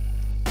good.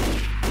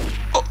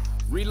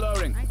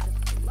 Reloading.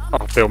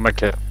 Oh, Phil,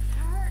 make it.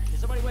 Can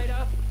somebody wait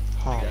up?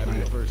 Oh, Grabbing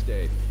mate. the first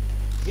aid.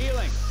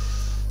 Healing.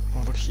 Oh,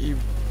 look at you.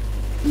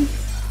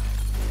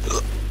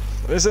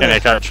 Isn't Get in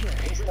it? there, coach.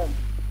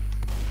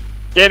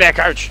 Get in there,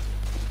 coach.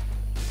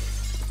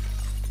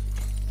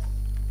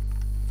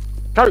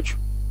 Coach,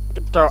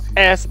 get your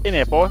ass in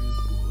here, boy.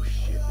 Oh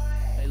shit.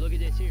 Hey, look at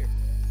this here.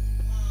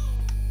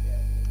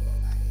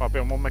 I'll be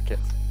on one make it.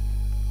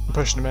 I'm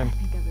pushing him in. I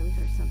think I really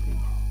heard something.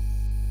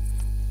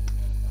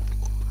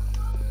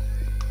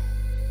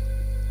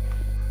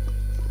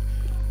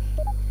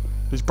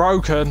 He's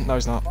broken. No,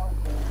 he's not.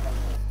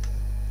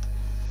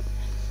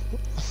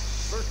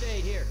 First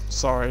aid here.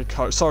 Sorry,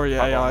 coach. Sorry,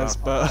 AIs,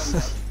 but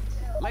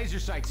Laser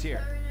sights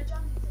here.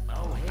 Oh,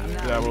 hell. I'm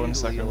not Yeah, well, in a legally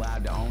second.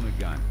 allowed to own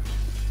a gun.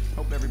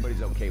 Hope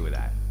everybody's okay with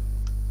that.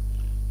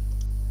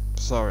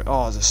 sorry.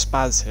 Oh, there's a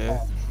spaz here.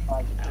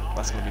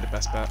 That's gonna be the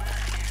best bet.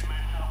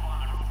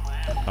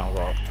 Oh,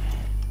 right.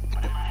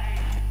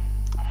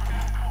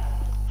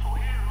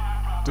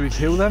 Do we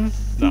kill them?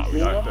 No, we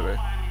don't, do we?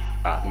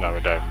 No, we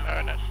don't.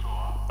 No, no.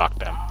 Fuck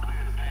them.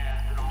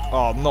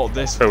 Oh, not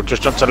this. Phil,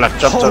 just jump to the left,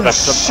 jump to Oh, the left.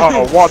 shit.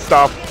 Oh, what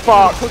the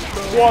fuck?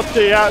 What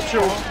the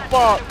actual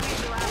fuck?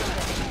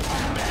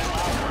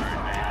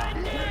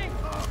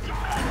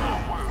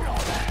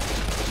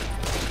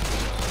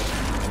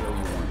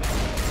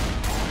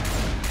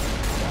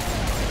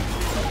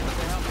 What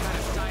the hell kind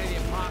of sign of the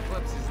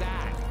apocalypse is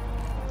that?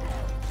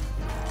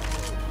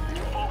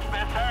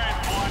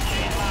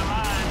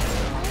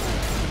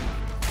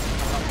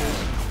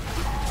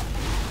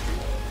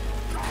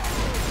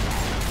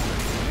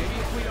 Maybe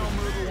if we don't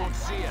move, it won't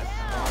see us.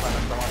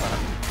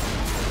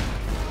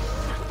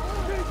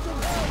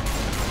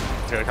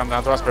 He's gonna come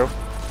down to us, Phil.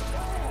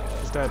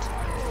 He's dead.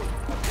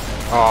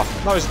 Oh,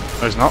 No, he's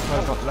no, he's not. no,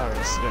 he's not. There he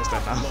is. Yeah, he's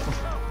dead now.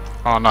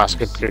 Oh, nice.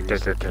 Good.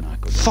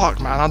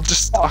 Fuck, man,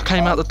 I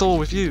came out the door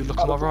with you. Look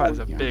on my right,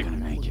 there's a big,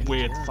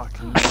 weird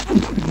fucking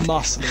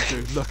muscly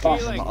dude looking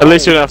at me. At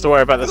least you don't have to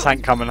worry about the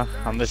tank coming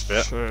on this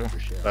bit. True.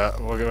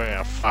 But we're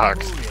going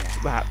fuck.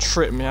 That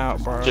tripped me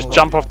out, bro. Just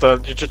jump off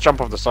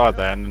the side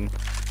there, and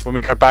when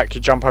we go back,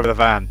 you jump over the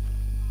van.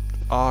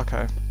 Oh,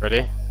 okay.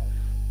 Ready?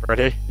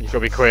 Ready? You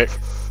gotta be quick.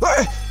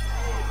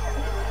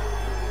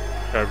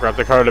 Go grab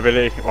the cola,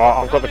 Billy. Well,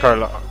 I've got the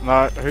cola.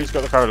 No, who's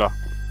got the cola?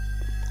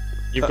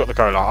 You've got the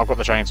cola. I've got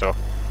the chainsaw.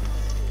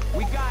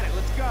 We got it.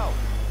 Let's go.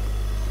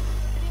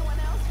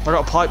 I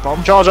got a pipe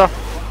bomb. Charger.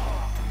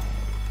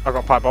 I've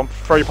got a pipe bomb.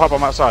 Throw your pipe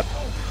bomb outside.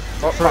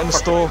 Oh, Throw it in the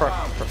store.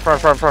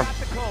 Throw.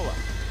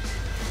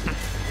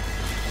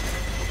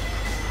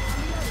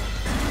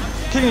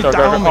 Can you Go.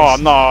 down me? Oh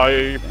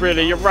no,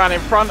 Billy, you ran in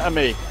front of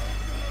me.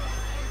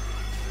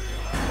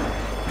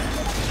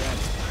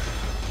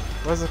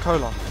 Where's the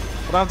cola?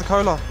 I don't have the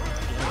cola.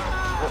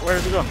 Where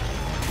has he gone?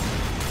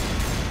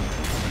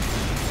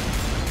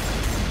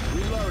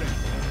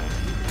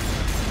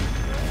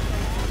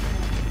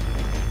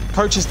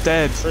 Coach is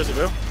dead. Where is it,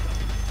 Bill?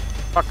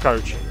 Fuck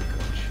Coach.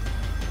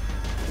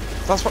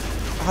 That's what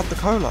I had the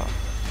cola.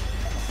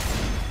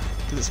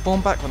 Did it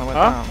spawn back when I went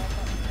Huh? down?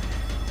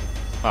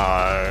 No.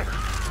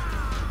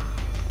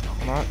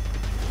 Alright,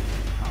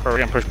 We're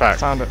getting pushed back.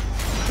 found it.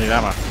 Need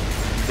ammo.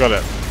 Got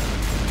it.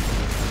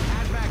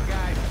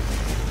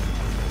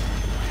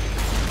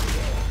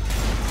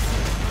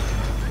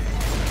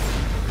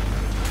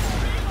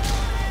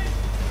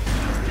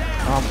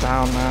 I'm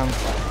down, man.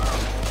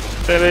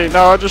 Billy,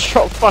 no, I just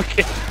shot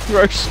fucking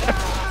Roche.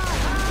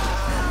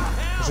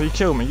 So you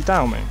kill me, you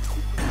down me.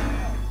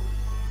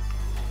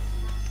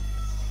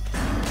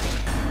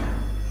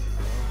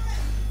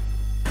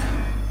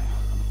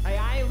 Hey,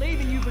 I ain't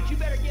leaving you, but you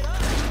better get up.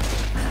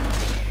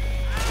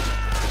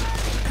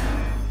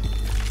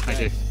 Thank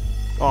you.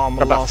 Oh, I'm the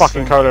Grab that last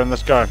fucking thing. cola and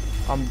let's go.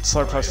 I'm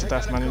so close to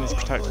death, man. You need to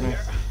protect me.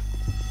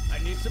 I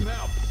need some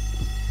help.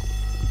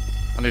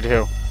 I need to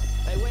heal.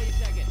 Hey, wait a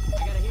second. I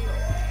gotta heal.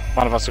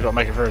 One of us has got to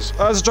make it for us.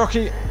 There's a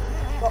jockey.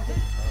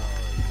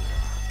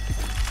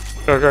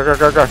 Go.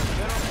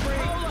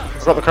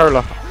 I've got the cola.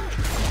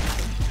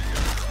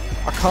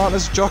 I can't.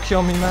 There's a jockey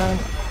on me, man.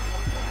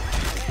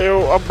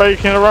 Heal, I'm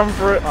making a run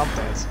for it. I'm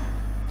dead.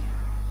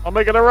 I'm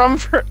making a run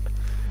for it.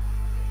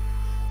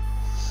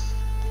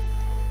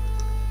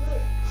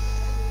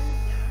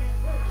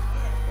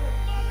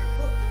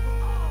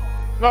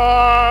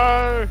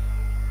 No!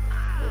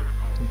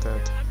 I'm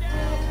dead.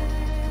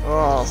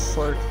 Oh,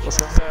 so what's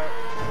that?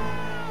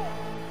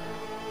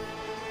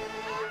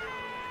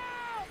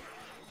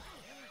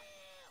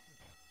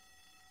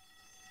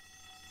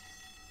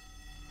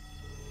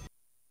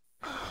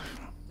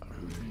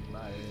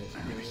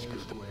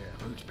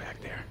 Who's back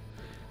there?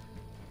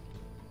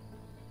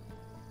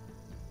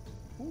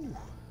 Ooh,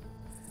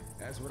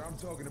 that's what I'm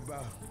talking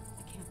about.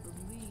 I can't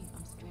believe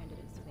I'm stranded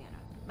in Savannah.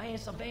 Man,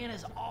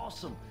 Savannah's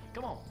awesome.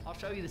 Come on, I'll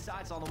show you the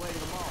sights on the way to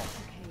the mall.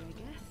 Okay, I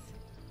guess.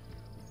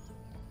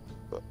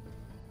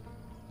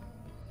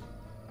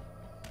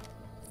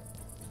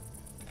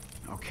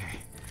 Okay.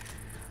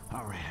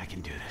 Alright, I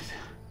can do this.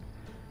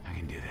 I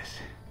can do this.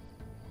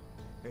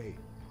 Hey,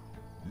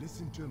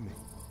 listen to me.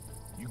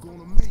 You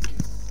gonna make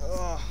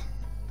it.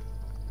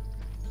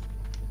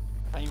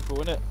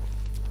 Painful, isn't it?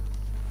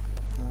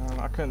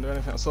 I couldn't do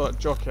anything. I saw that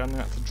jockey. I knew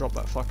I had to drop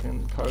that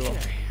fucking cola.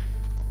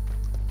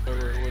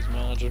 Whatever it was,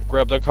 man. I just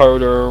grabbed the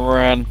cola and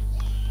ran.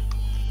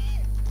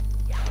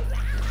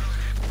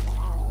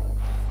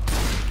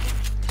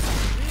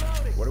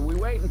 What are we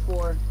waiting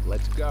for?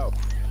 Let's go.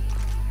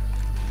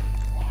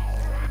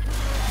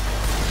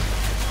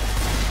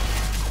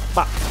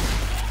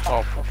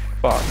 Oh, for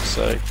fuck's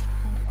sake.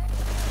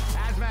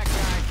 Hazmat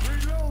guy.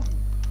 Reload.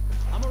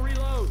 I'm gonna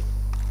reload.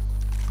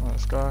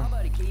 Let's go. My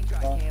buddy Keith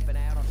tried camping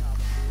out on top of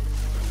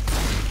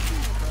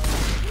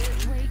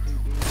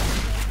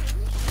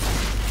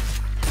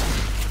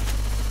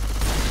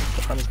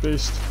the And his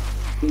beast.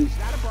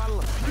 Got a bottle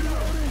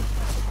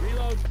of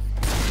reload.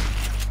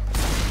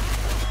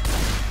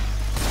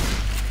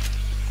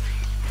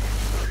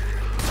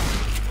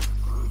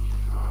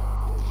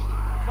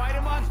 Fight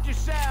amongst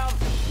yourselves.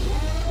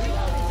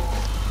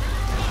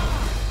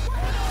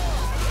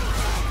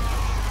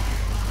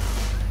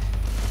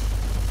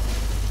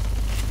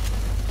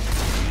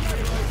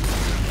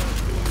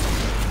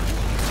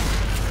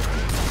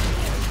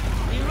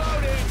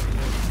 Reloading.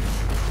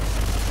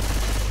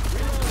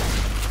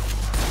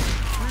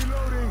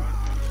 Reloading.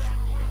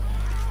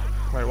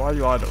 Wait, why are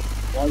you idle?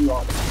 I'm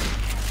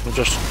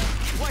just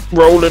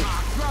rolling.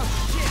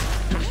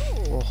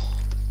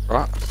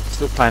 Right,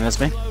 still playing as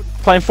me.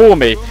 Playing for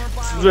me.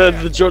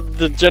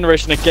 The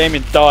generation of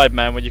gaming died,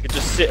 man, when you could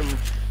just sit and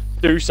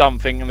do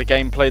something and the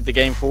game played the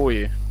game for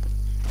you.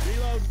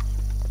 Reload.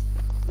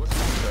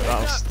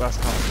 That's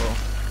kind of cool.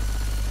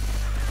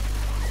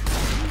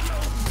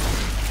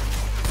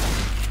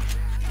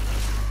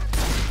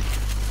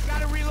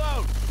 Gotta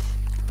reload.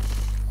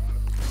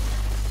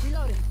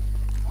 Reloading.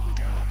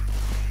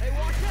 Hey,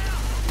 watch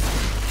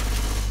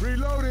out.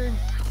 Reloading.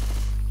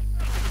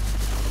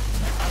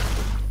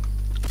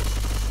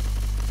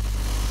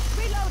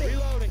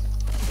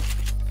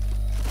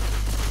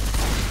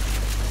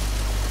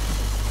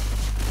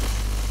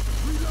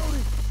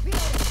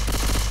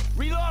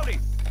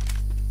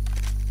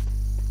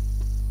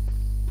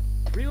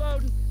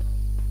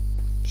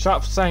 Shut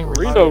up saying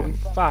Reload.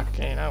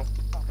 Fucking hell.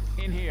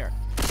 In here.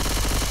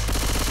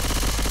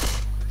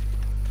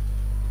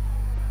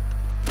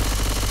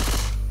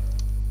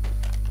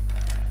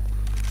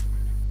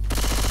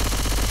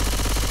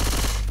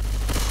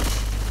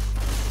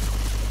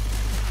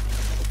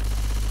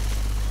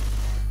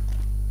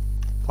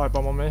 Pipe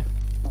bomb on me.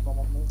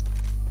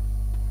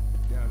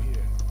 Down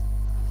here.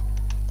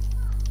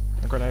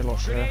 A grenade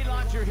launcher here. Grenade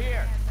launcher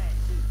here.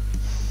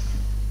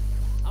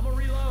 I'm gonna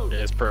reload.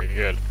 It's pretty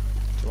good.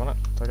 Do you want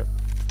it? Take it.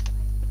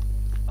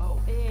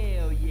 Oh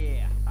hell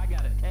yeah! I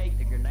gotta take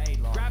the grenade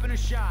launcher. Grabbing a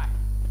shot.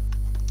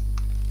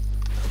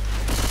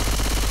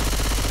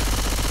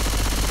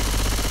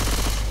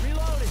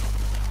 Reloading.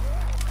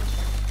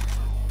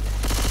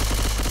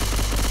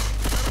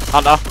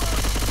 Hunter.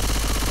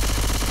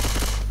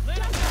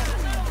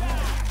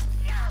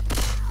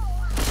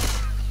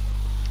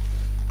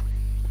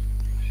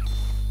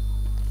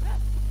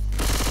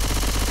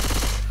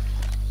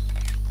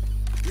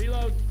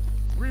 Reload.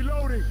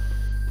 Reloading.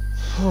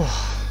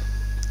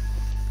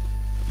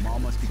 Mall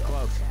must be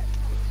close.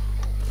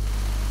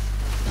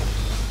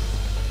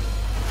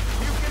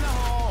 Puke in the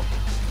hole.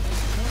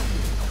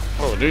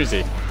 Oh,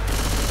 doozy.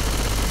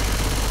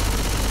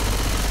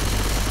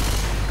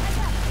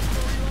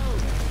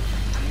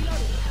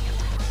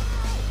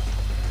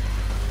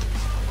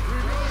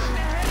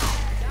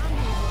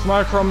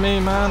 Smoker on me,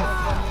 man.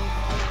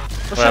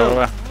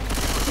 Where?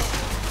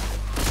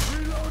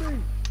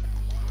 Reloading.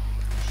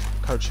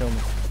 Coach, heal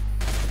me.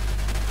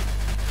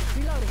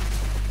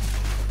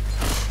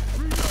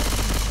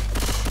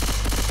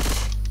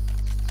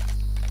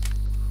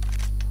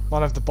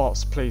 One of the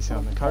bots, please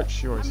heal me.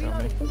 Coach, you always heal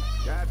me.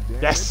 God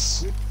damn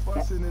Yes. it. Quit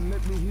fussing and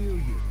let me heal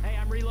you. Hey,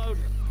 I'm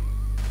reloading.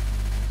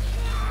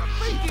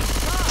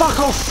 Fuck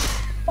off!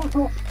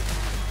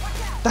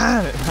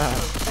 Damn it, man.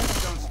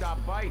 Don't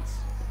stop bites.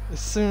 As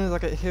soon as I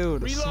get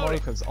healed, the Reloading.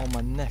 smoker's on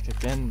my neck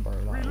again, bro.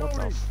 Like, what the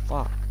Reloading.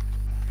 fuck?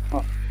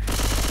 My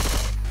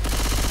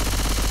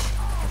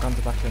guns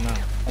are back here now.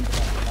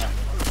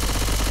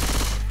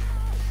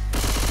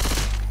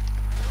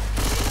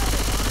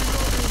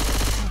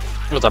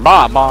 There's a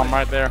bomb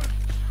right there.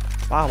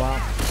 Wow, wow.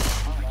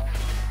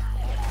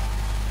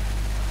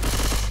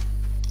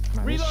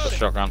 Man, Reloading.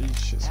 Shotgun.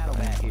 these shit's Saddle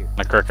back here.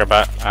 A cricket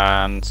bat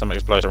and some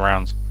explosive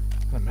rounds.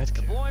 and a medkit.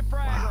 Deploying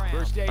frag round.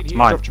 First aid It's here.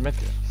 mine. Dropped your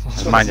medkit.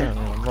 It's mine, yeah.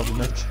 Rob your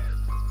medkit.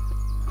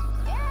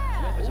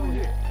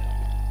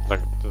 Look,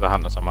 there's a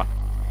hunter somewhere.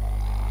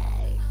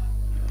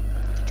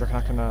 Do you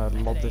reckon I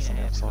can lob this on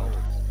the other side?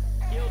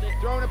 Killed it.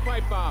 Throwing a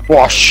pipe bomb.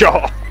 What a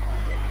shot!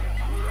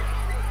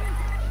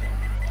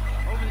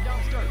 Over the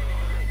dumpster.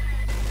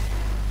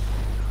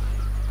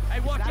 Hey,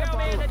 watch out,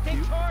 man. That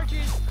thing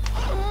charges.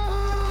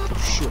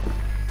 Shit.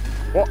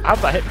 What? How'd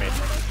that hit me?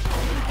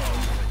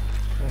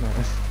 You know.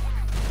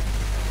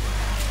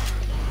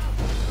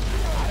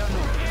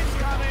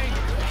 Incoming.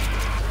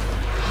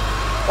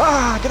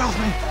 Ah! Get off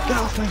me! Get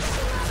off me!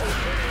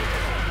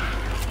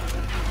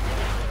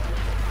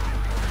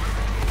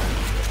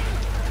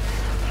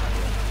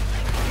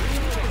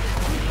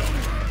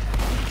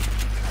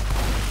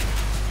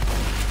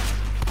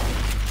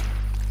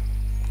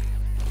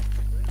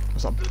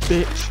 What's up,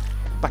 bitch?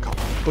 Back up.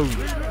 Boom.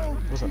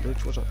 What's up,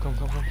 bitch? What's up? Come,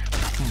 come, come.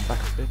 Back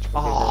up, bitch.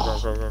 Oh,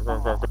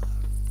 Go.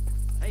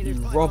 Hey, you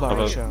there's robber,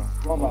 Another- Richard.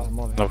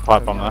 Another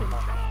pipe bomb there.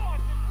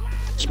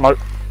 Smoke.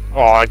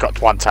 Oh, I got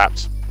one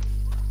tapped.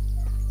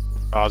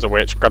 Oh, there's a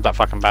witch. Grab that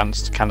fucking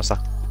band's canister.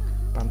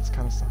 Bandits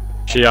canister.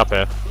 She up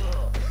here.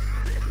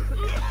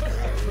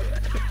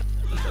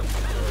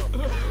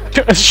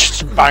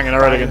 She's banging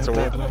her head against the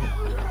wall.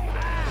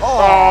 Oh,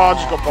 I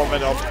just got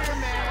bombed off.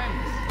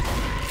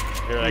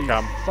 Here they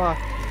come. Fuck.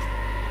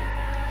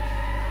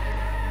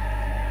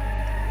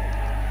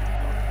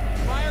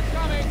 fire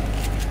coming.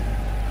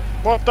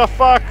 What the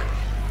fuck?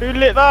 Who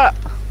lit that?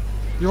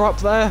 You're up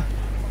there.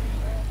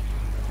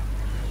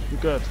 You're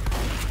good.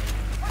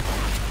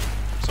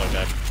 So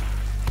dead.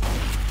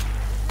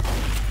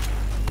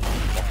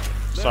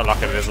 So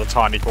lucky there's a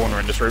tiny corner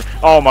in this room.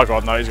 Oh my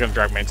god, no, he's gonna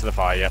drag me into the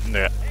fire. Yep, knew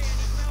it.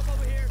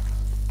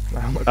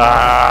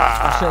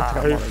 Ah,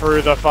 who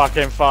threw the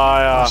fucking I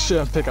fire?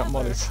 shouldn't pick up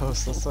Molly's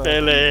host, I swear.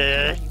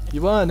 Billy,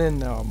 You weren't in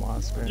there on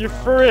my screen. you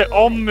right? threw it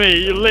on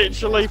me. You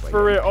literally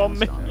threw it on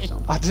me.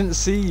 I didn't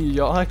see you,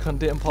 your icon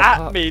didn't pop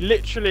At up. me,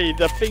 literally,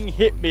 the thing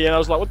hit me and I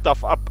was like, what the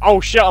fuck?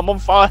 Oh shit, I'm on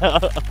fire.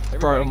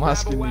 Bro, on my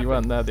screen you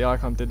weren't there, the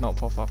icon did not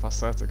pop up, I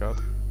swear to god.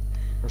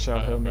 Rochelle,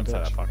 I'm heal me, gonna take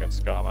that bitch. fucking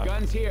scar, man.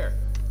 Guns here.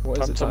 What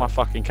is Come it, to my Dad?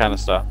 fucking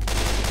canister.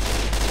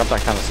 Grab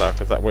that canister,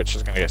 because that witch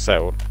is gonna get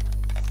settled.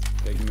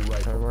 Taking the Okay,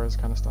 rifle. where is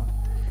canister?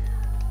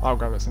 I'll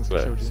grab it since I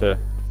There, killed you. so-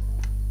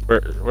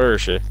 Where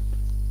is she?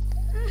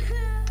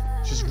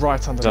 She's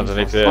right underneath,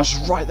 underneath us. there. Oh,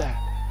 she's right there.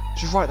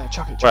 She's right there,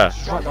 chuck it, Where? chuck it.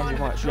 She's right down your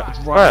right. Yeah, it's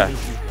right Where?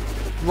 underneath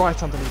you.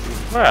 Right underneath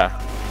you. Where?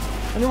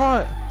 On your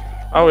right.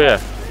 Oh yeah.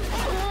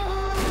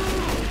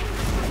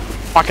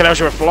 Fucking hell,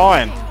 she went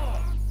flying.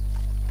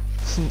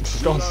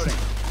 She's gone.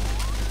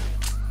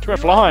 She went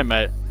flying,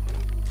 mate.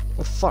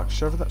 The fuck?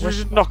 She's over there. Did you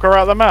just knock her out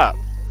of the map?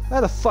 Where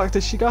the fuck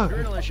did she go?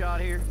 Adrenaline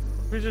shot here.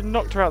 We just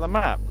knocked her out of the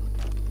map.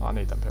 Oh, I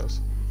need them pills.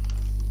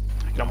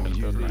 I'm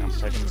taking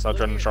this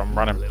adrenaline shot and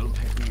running.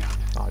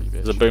 Oh, you bitch.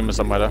 There's a boomer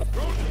somewhere there.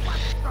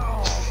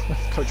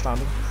 Coach found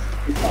him.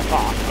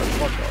 Ah,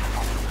 Coach, what the?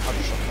 I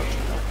just shot Coach.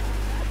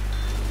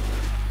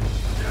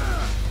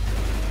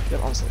 Yeah,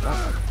 honestly,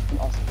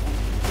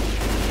 that.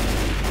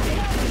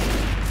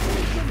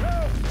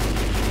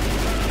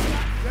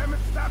 Damn it,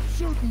 stop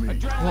shooting me.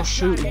 I'm not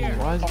shooting him.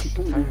 Why does he keep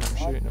complaining I'm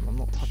shooting him? I'm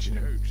not touching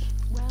him.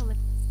 Well,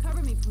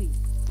 cover me, please.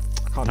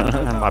 I can't do It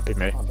that. might be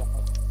me.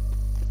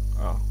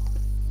 Oh.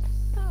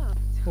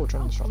 Oh,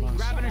 adrenaline shot, nice.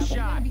 Grabbing a You're shot.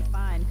 gonna be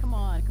fine. Come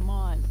on, come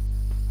on.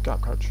 Get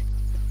up, Coach.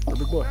 You're a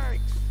big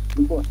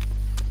boy.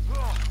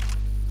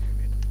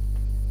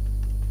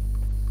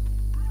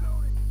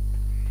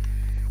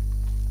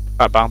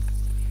 Pipe bomb.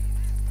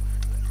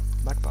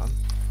 Back button.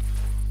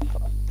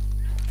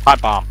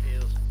 Pipe bomb.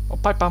 Oh,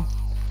 pipe bomb.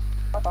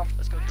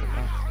 Let's go do it.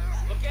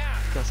 Look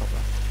out. Get up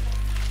there.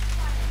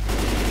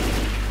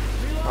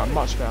 Right,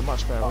 much better,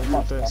 much better.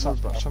 We're doing so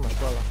much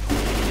better.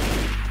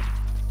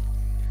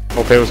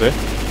 More pills here.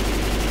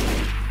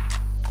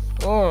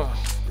 Oh,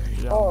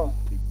 yeah.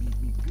 They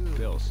beat me good.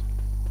 Pills.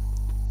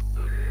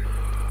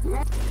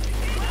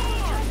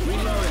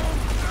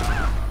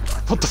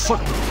 What the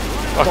fuck?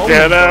 Fuck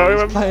yeah, no, we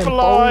went Playing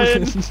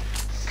flying. bowling.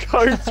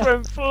 Coach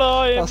went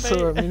flying, I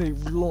saw him mate. and he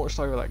launched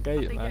over that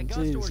gate, man.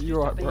 Jeez,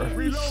 you right,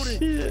 bro?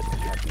 Shit.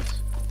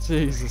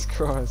 Jesus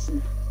Christ.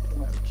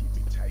 Gotta keep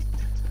me tight.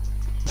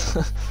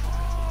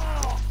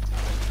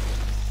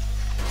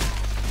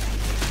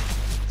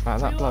 Man,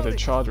 that bloody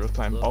charger was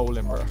playing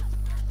bowling, bro.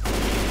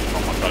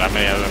 Oh my god, how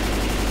many of them?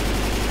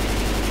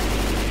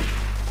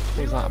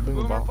 What was that, a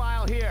boomer Boomer bar?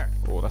 file here.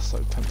 Oh, that's so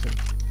tempting.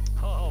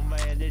 Oh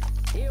man, this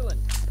healing.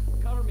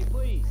 Cover me,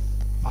 please.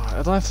 Oh, I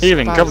don't know if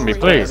Healing, the cover me,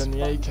 please. than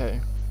the AK,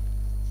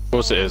 Of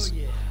course it is.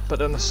 but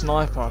then the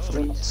sniper for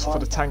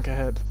the tank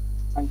ahead.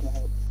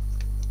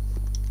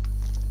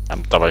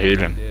 I'm double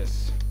healing.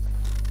 This.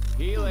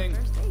 Healing.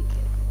 First aid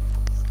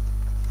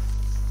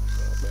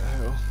kit.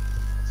 Hell.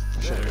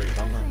 I should have really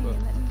done that, but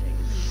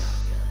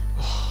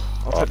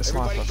I'll take the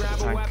sniper for the tank.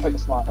 You gotta quit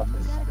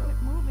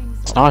moving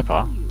so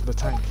Sniper? For the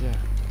tank, yeah.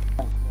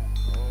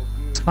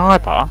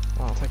 Sniper?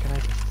 Oh, I'll take an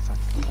AK for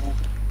the tank.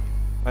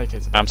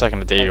 AK's a I'm taking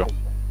the deagle.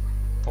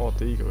 Oh,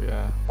 Deagle,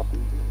 yeah.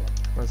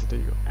 Where's the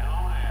Deagle?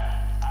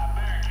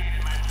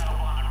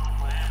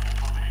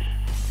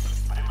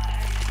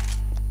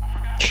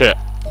 Shit.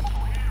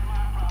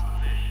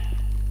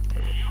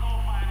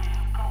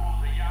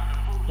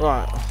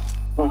 Right.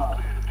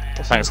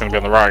 Tank's gonna be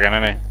on the right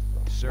again, isn't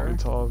he? Sir,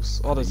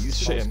 Togs. Oh, there's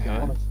shit in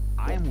here.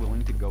 I am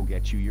willing to go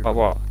get you your. Like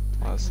what?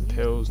 Oh, there's some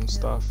pills and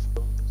stuff.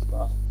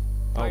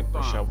 Oh,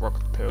 Michelle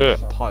rocket pills, Yeah.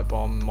 pipe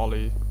bomb,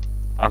 molly.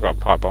 I've got a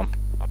pipe bomb.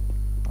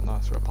 Oh,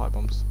 nice, we've got pipe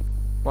bombs.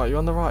 Right, you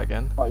on the right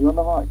again? No,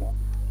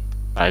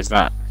 he's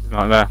not. He's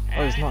not there.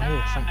 Oh, he's not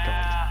here, thank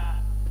God.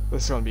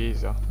 This is gonna be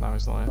easier. No,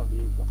 he's not here.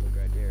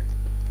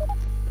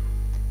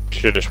 Do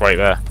Should just wait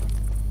there.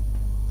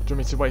 you want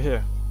me to wait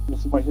here?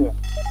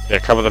 Yeah,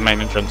 cover the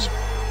main entrance.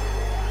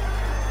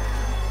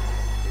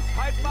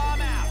 Pipe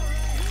bomb out.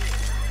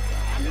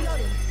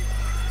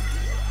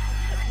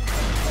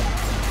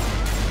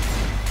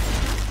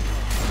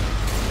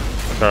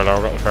 The trailer,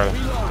 I've got the trailer.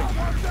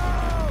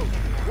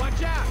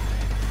 Watch out.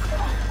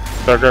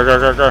 Go, go, go,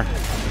 go, go.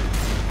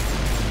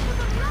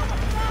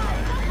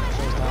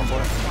 Show's down,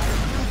 boy.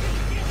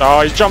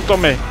 Oh, he's jumped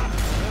on me.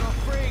 Little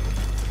freak.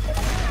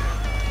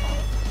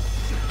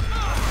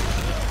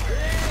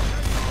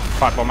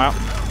 Pipe bomb out.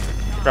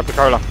 Grab the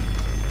cola.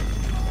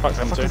 Fuck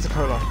them Fuck two. is the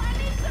cola?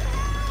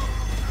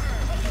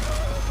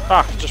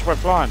 Fuck, it just went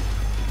flying.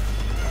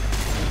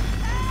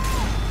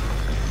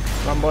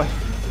 Run, boy.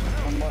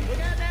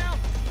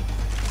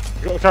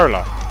 You got the cola?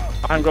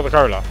 I haven't got the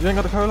cola. You ain't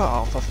got the cola?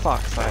 Oh, for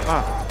fuck's sake.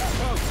 Ah,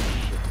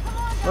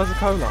 Where's the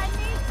cola?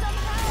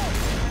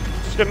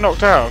 just get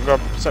knocked out and go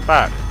set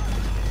back.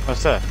 Oh,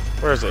 it's there.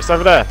 Where is it? It's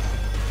over there.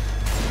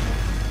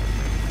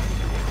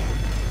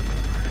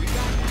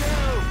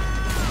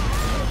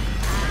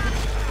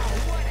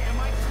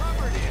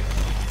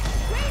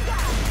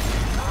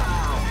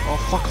 Oh,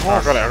 fuck Oh, I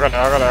off. got it, I got it,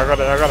 I got it, I got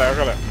it, I got it, I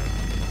got it.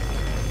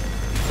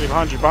 See,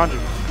 behind you, behind you.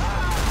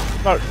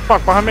 No,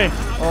 fuck, behind me.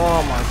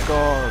 Oh my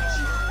god.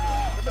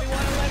 Somebody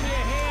want to lend me a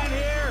hand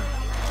here?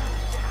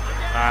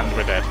 And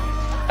we're dead.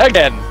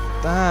 Again!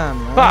 Damn,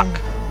 man.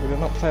 Fuck. We did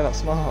not play that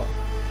smart.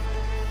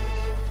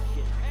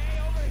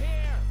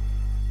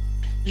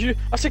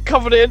 I said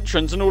cover the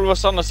entrance, and all of a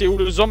sudden I see all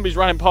the zombies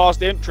running past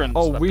the entrance.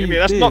 Oh, Like, we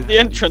that's did. not the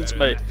entrance,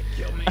 mate.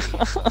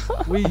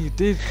 We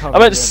did cover I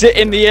meant the sit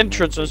in entrance. the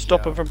entrance and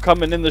stop them from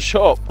coming in the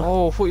shop.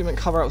 Oh, I thought you meant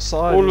cover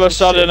outside. All He of a was just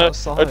sudden, sitting a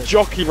outside.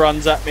 jockey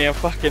runs at me and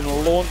fucking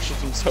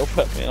launches himself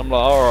at me. And I'm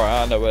like,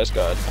 alright, I know where it's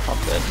going. I'm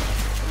dead.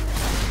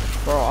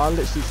 Bro, I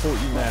literally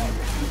thought you meant.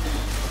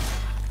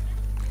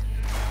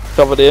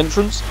 Cover the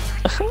entrance.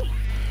 Just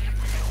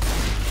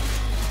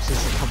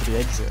to cover the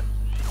exit.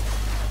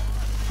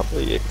 Cover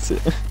the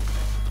exit.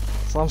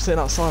 So I'm sitting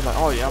outside like,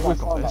 oh yeah, we've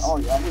got this.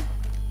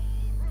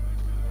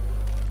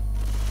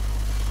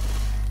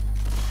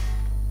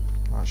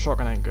 Right, Alright,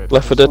 shotgun ain't good.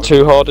 Left 4 Dead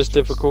 2 hardest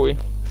difficulty.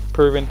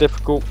 Proving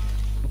difficult.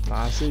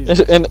 Nah, it's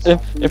easy. In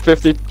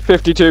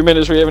 52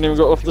 minutes we haven't even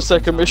got off the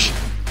second mission.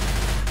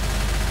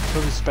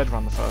 Probably sped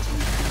run the first one.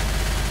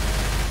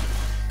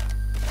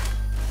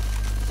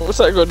 What's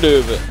that got to do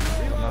with it?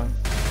 I don't know.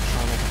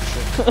 Trying to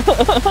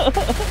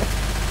make shit.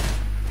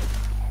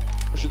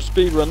 We should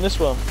speed run this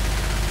one.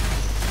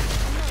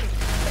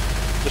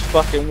 Just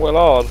fucking well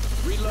hard.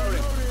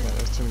 Reloading. Yeah,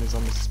 there's too many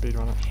zombies to speed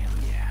run it.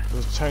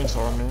 There's a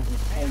chainsaw on me.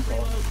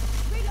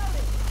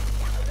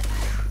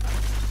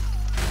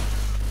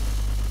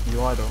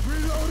 You idle.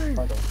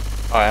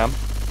 I am.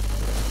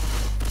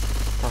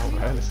 Oh,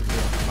 listen,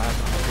 you're mad.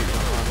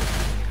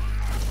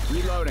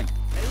 Reloading.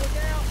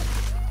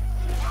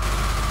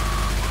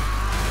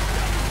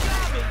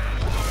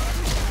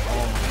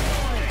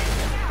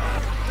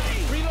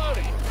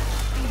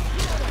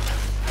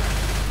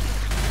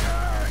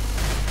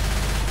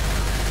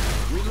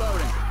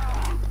 Reloading.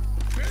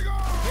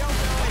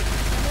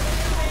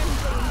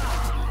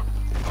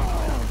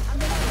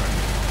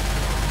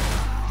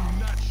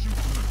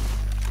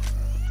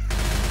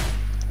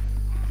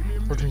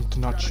 We're going to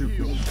not shoot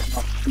you. Come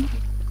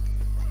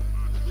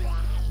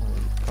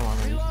on,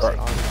 man. Right.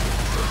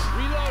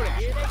 Reloading.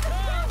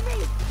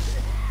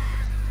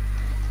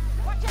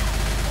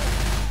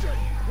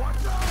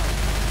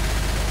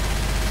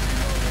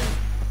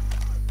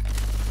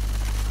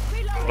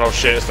 Oh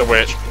shit, it's the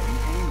witch.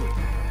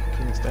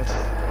 King's dead.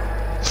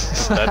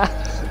 Dead.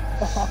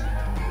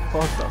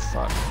 What the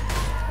fuck?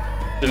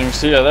 Didn't even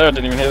see her there, I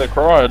didn't even hear the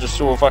cry, I just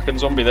saw a fucking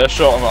zombie there,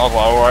 shot him, I was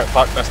like, alright,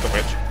 fuck, that's the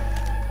witch.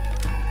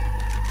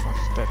 Oh,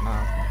 she's dead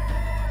now.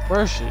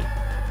 Where is she?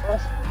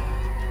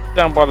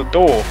 Down by the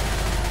door.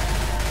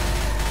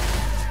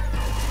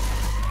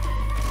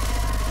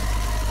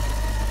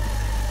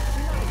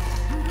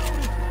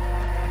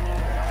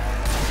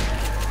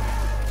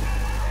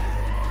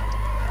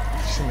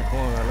 She's in the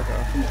corner there, look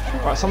at her.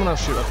 Right, someone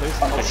else shoot her, please.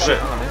 Oh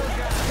shit. I'm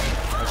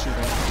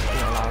shooting.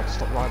 You're not allowed.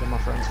 Stop riding my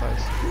friend's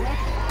face.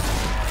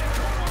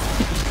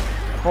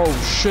 Oh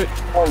shit!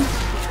 Oh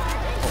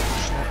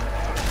shit.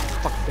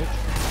 Fuck, bitch.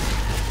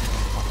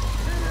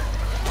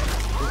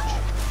 Bitch.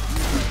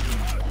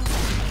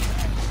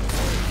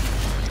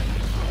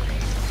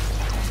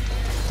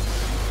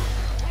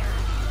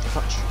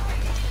 Touch.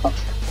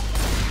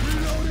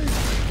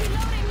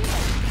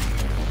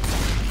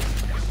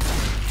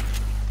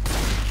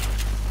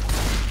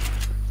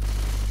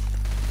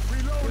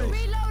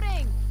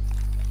 Reloading!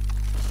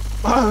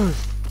 Move!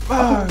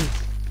 Move!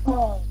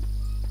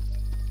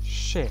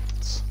 Shit.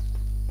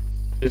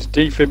 It's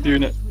defib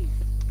unit.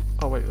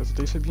 Oh wait, there's a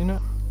defib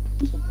unit?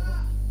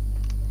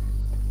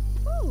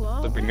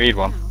 Did we need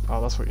one?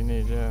 Oh, that's what you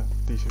need, yeah.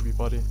 Defib your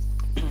body.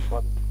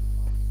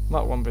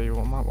 Might 1B,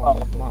 might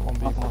 1B, might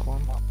 1B, might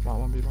 1. Might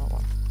 1B, might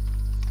 1.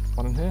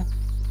 One in here?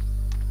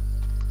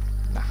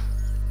 Nah.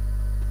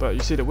 But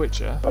you see the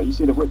witch, yeah?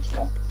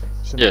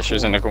 Yeah, she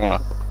was in the corner.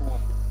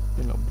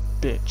 You little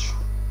bitch.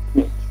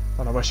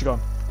 Oh no, where's she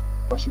gone?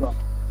 Oh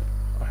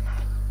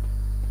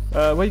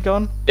no. Where you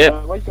gone?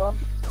 Yeah.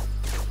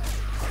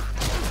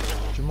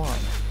 Do you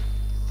mind?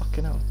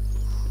 Fucking hell.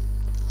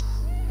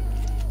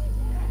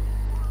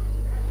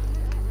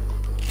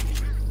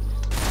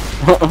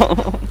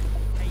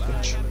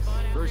 Bitch.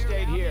 First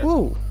aid here.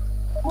 Ooh!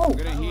 I'm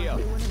gonna heal.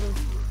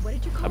 What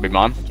did you call That'd be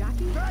mine.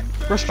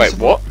 Rescue Wait,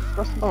 support.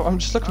 what? Oh, I'm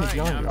just looking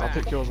behind you. I'll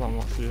pick yours one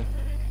off for you.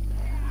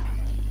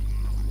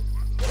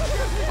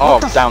 Oh,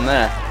 down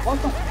there.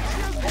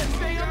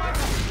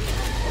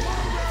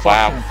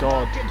 Wow, Oh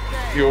god.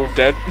 you're all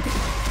dead.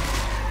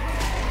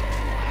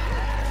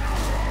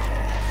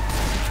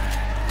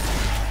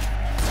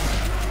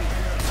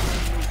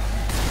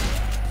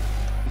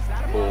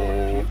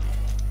 Oh,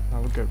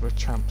 No, we're good, we're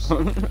champs.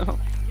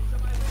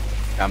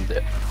 damned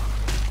it.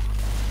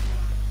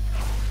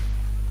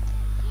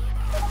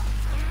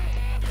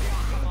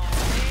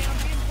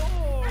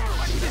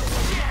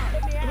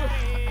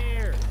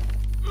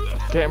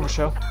 Get him,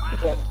 Michelle.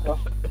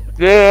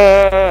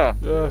 Yeah.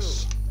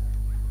 Yes.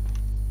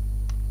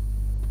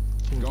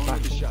 King's Going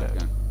back with the in dead.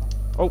 shotgun.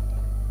 Oh!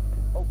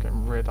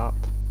 Getting rid up.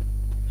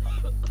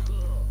 Oh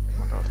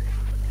my god.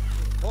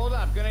 Hold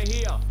up, gonna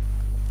heal.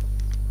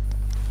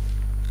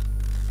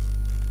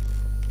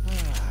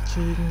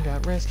 Keegan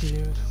got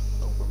rescued.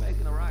 Hope we're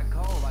making the right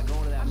call by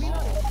going to that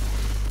mall.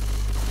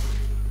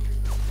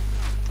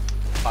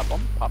 Pipe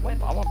bomb, pipe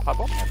bomb, I want pipe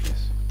bomb.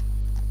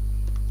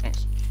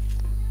 Thanks.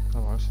 No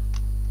worries.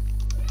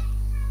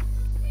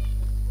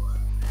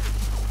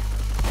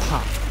 Ha!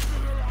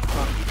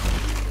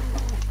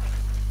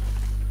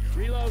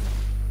 Reload.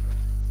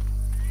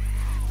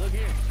 Look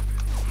here.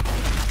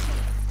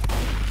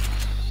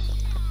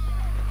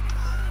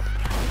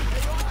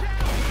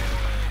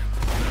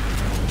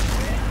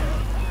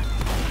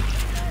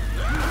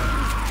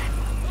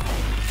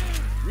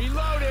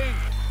 Reloading.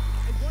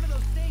 One of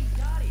those things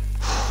got him.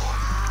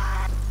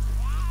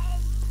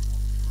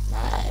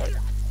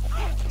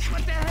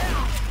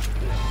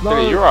 No!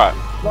 Dude, you're right.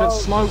 Get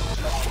smoked!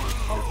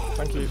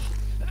 Thank you.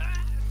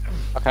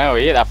 I can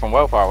only hear that from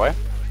well far away.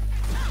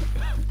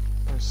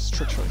 There's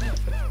trick shot you.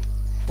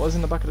 What is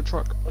in the back of the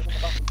truck?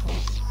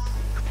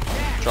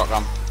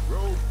 Shotgun.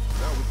 Bro,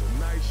 that was a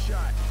nice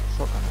shot.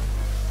 Shotgun.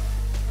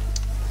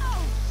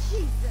 Oh,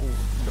 Jesus.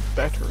 Ooh, the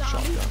better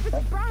shotgun.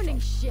 It's burning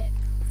shit.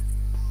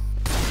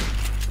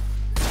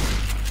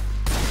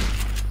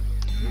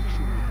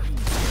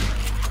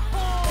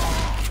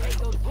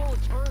 Those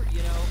bullets hurt,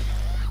 you know.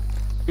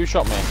 Who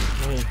shot me?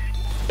 Me.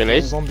 Billy?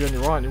 There's a zombie on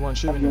your right and you weren't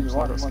shooting him, so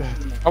I got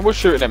scared. I was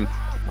shooting him.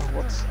 Oh,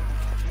 what?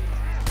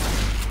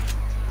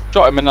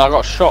 Shot him and I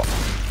got shot.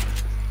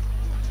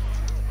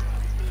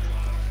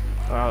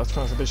 That's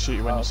kind of a bit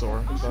shooty when you saw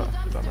him.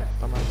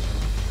 That man.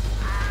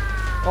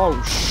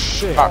 Oh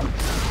shit! Fuck.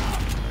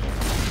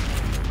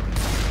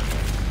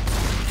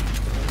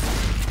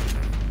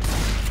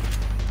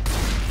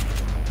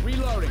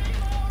 Reloading.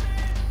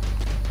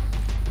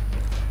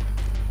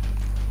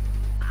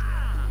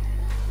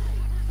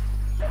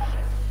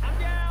 I'm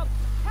down.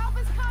 Help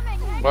is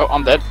coming. Well,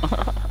 I'm dead.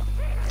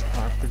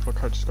 Alright, big boy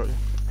coach has got you.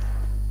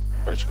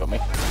 Coach got me.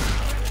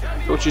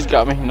 Coach has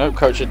got me. Nope,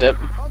 coach is dead.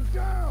 I'm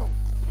down.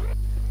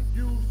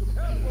 Use some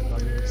help. No,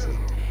 you need to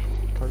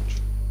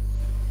coach.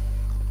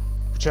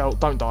 Chill,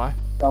 don't die.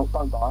 Don't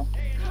die.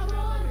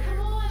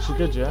 She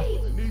good, yeah?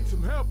 I need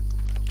some help.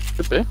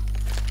 Could be.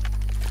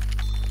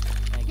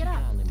 Thank you Get up.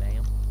 kindly,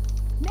 ma'am.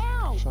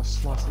 Now. Should I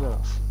slice it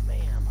off?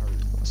 Man, I'm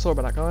hurting. Sorry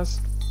about that,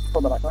 guys.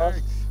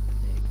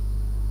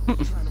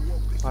 Thanks.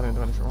 I didn't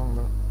do anything wrong,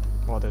 but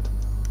well, I did.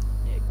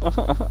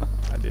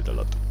 I did a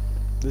lot.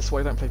 This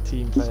way, don't play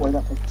team play.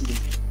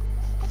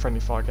 Friendly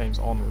fire games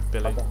on with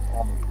Billy.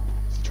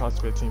 He tries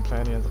to be a team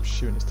player and he ends up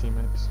shooting his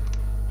teammates.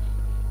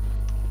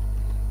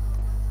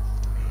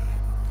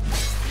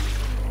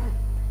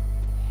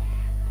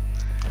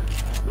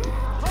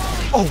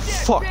 Oh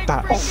fuck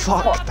that!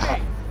 Fuck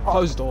that!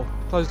 Close the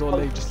door,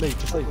 leave, just leave.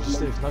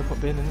 No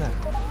point being in there.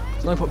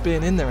 There's no point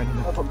being in there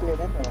anymore.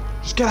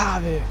 Just get out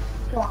of here!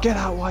 Get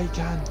out while you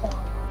can!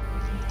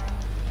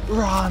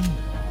 Run!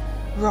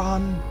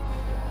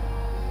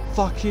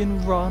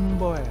 Fucking run,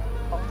 boy!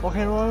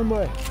 Fucking run,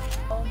 boy!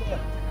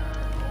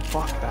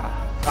 Fuck that.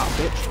 That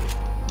bitch.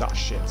 That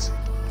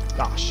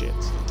shit.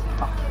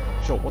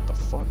 Yo, what the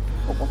fuck?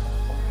 Oh,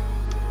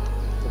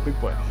 big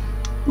boy.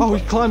 Oh,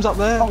 he climbs up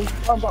there! What?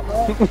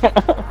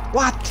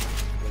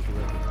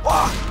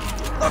 What?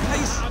 No,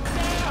 please!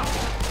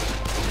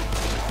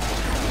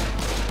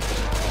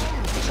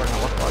 I'm sorry,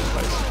 not right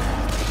place.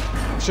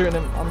 I'm shooting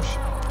him. I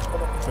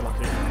feel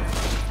like it.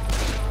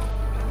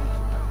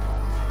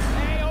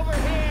 Hey, over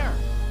here.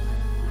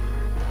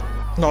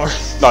 No.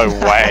 No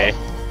way.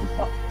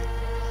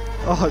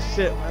 Oh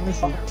shit, man, this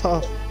is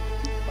tough.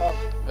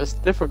 It's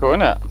difficult,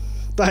 isn't it?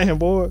 Damn,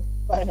 boy.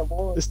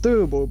 It's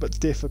doable, but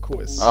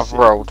difficult. It's I've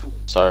rolled,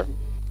 so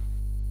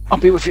I'll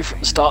be with you from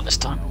the start this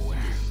time.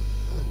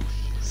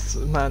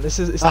 man, it's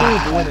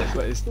doable, isn't it?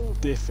 But it's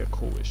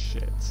difficult as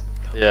shit.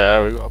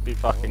 Yeah, we gotta be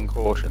fucking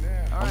cautious.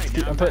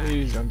 I'm putting the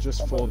easy on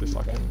just for the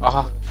fucking.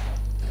 Huh?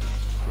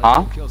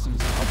 I'm putting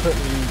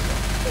the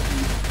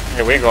easy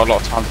Yeah, we ain't got a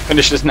lot of time to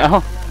finish this now.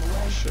 on.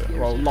 Shit.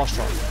 Well, last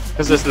try.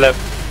 Because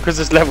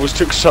this levels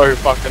took so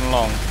fucking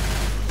long.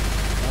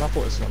 And I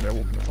thought this was gonna be a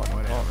walk in the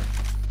fucking park.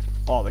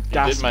 Oh, the It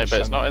gas. did, mate, but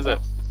it's not, is it?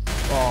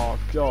 Oh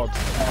god. I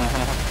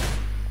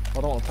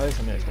don't want to play this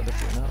on yet, it's got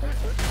different now.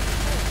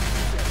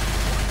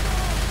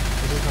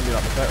 This is gonna be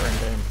like the veteran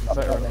game, the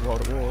veteran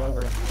World at War all over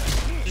again.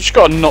 You just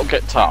gotta not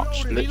get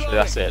touched. Literally,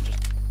 that's it. Just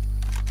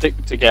stick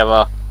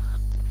together.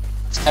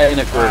 Stay in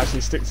a group.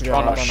 Actually stick together.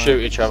 Try not to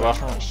shoot each other.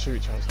 Try not to shoot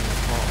each other. It's gonna be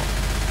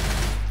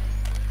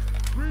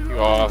hard. You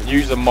gotta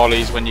use the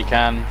mollies when you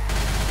can.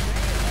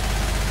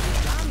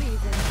 Zombies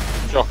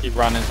and Jockey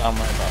running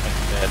somewhere, but I think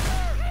he's dead.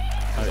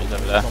 Oh, he's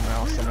over there.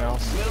 Someone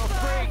else.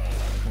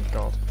 Thank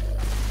god.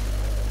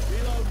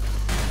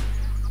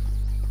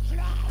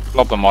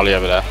 Lob the molly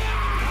over there.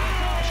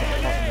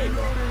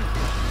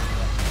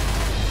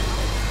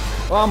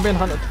 Oh, I'm being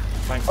hunted.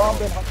 Thanks.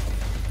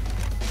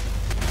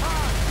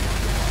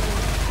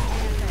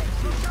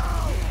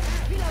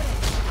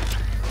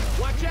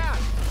 Watch out.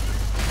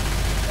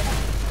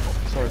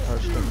 Sorry,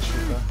 coach, didn't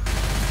shoot there.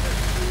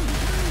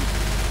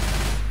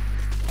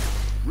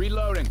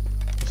 Reloading.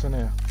 What's in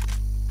here?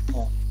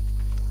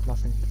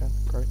 Nothing again.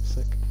 Great,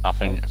 sick.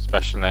 Nothing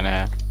special in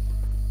here.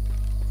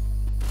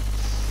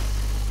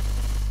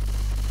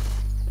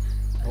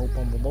 Oh,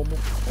 bumble.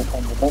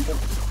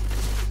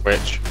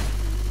 Which?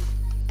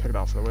 Pick it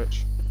out for the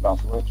witch. I'm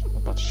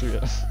about to shoot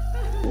it.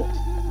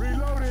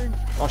 Reloading.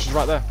 Oh, she's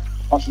right there.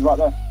 I'm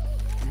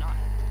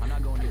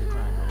not going near the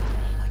crime.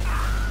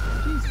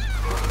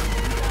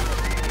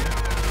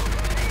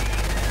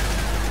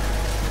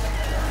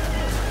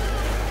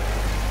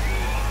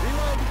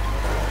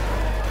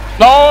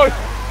 No!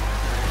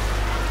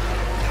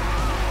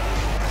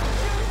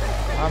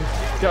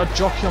 Get a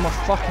jockey on my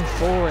fucking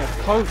forehead.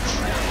 Coach,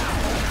 man.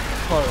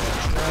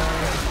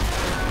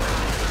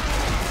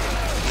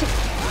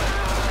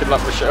 Good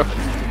luck, Michelle.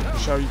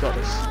 Michelle, you got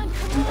this.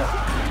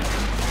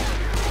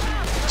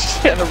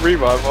 Just getting a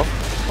revive off.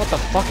 What the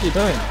fuck are you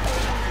doing?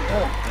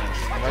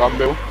 Run,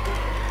 Bill.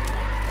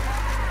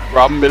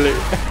 Run, Billy.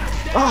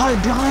 Oh,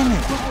 behind me!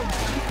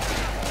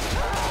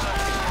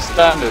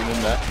 Standing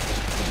in there.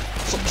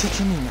 Stop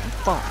kicking me, man.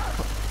 Fuck.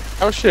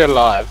 How's she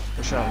alive?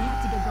 Michelle.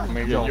 I'm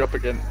gonna get you up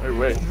again. Oh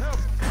wait.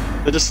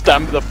 They just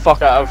stamped the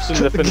fuck out of soon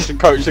as they're finishing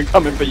coach and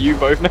coming for you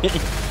both,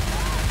 mate.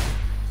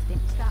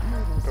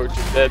 Coach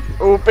is dead.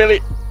 Oh,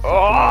 Billy!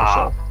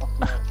 Oh!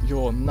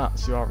 You're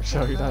nuts, you are,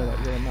 Michelle. You know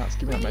that. You're nuts.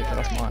 Give me that medkit,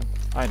 that's mine.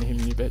 I ain't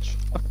healing you, bitch.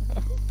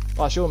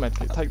 Oh, it's your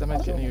medkit. Take the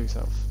medkit and heal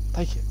yourself.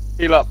 Take it.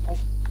 Heal up.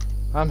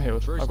 I'm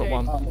healed. I've got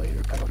one.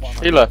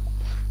 Healer.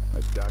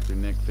 Let Dr.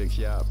 Nick fix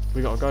you up.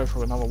 We gotta go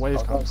for another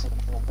wave comes.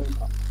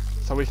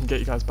 So we can get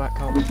you guys back,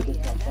 can't we?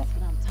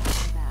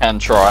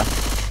 And try.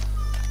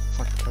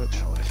 Fuck it, coach.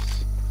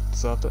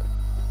 Deserved it.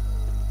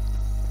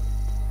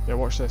 Yeah,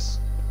 watch this.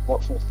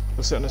 We'll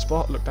sit on the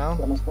spot, look down,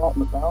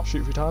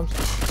 shoot a few times,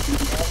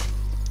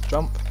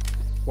 jump,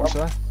 watch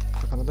there,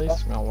 click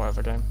underneath, no,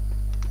 whatever game.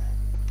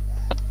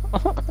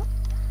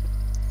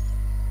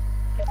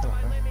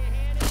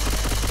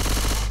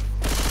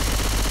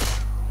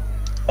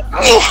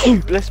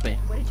 Bless me.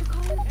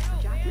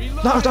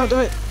 No, don't do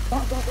it!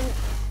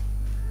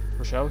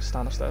 Rochelle,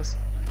 stand upstairs.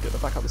 Get the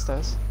back up the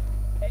stairs.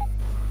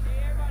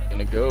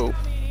 Gonna go.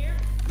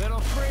 Little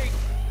freak.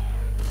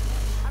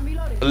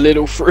 A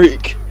little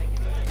freak.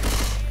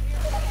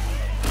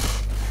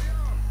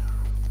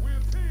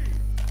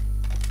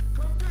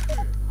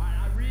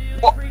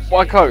 What?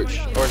 Why coach?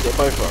 Or is it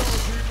both of us?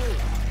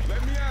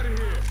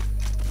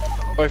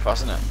 Both of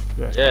us, isn't it?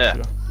 Yeah.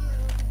 Yeah.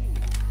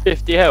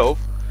 50 health.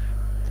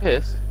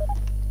 Piss.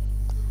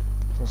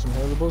 Want some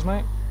healables,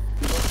 mate?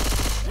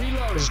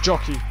 There's a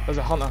jockey. There's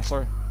a hunter,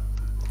 sorry.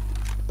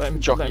 Let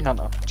him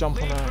Hunter.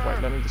 jump on there.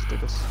 Wait, let me just do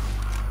this.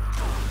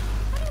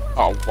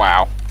 Oh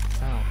wow.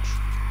 Ouch.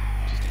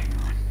 Just hang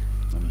on.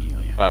 Let me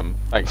heal you.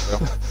 Thanks, Phil.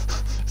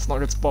 It's not a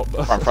good spot,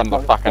 though. Right in front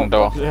of the fucking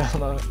door. Yeah, I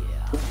know.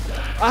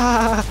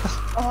 Ah!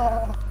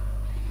 Oh,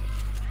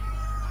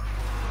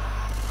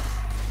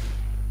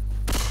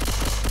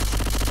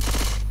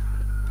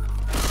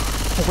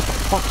 what the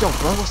fuck, yo,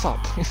 bro? What's up?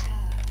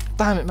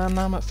 Damn it, man.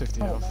 Now I'm at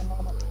 50 health.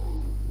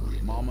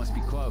 Mall must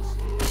be close.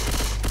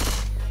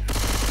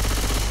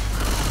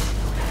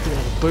 There's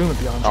a boomer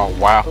behind you. Oh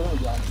wow.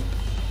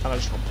 And I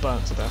just got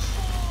burnt to death.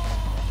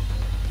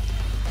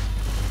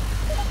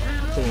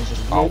 Things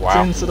just Oh, walked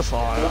wow. into the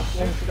fire.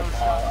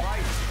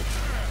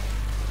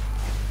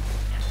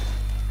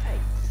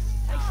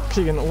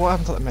 Keegan, what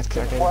happened to that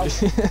medkit I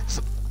gave you?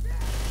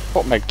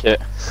 What med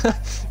kit?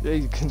 Yeah,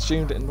 you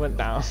consumed it and went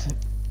down.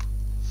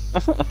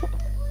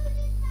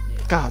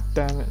 God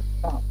damn it.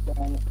 What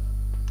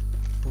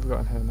have we got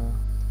in here now?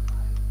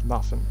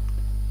 Nothing.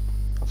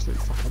 Absolute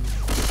fucking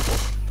good boy.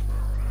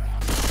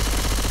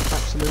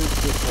 Absolute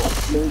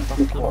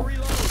good boy.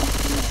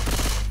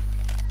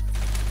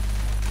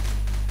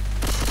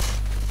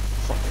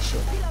 Fuck this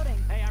shit.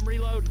 Hey, I'm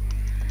reloading.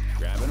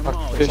 Grabbing them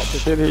all. This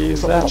shit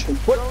is that.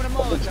 Throwing a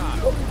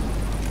Molotov.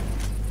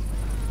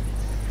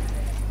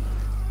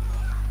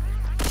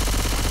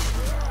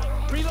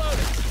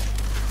 Reloading.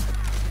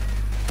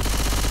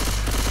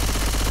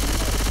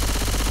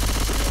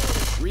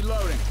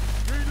 Reloading.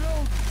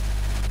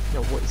 Yo,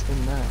 what is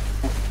in there?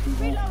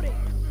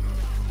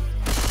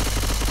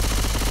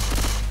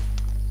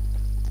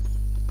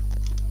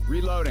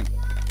 Reloading.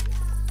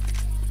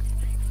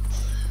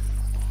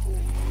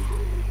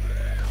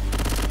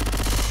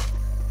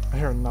 I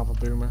hear another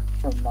boomer.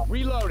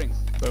 Reloading.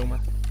 Boomer.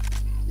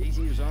 These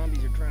here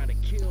zombies are trying to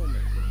kill me.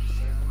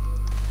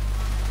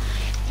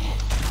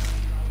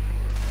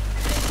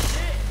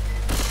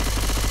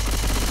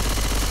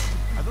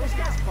 Are those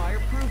guys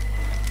fireproof?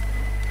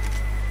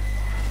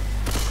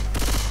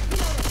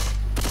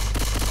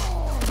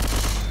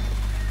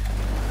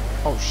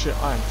 Oh shit,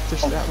 I am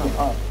fished out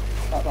now.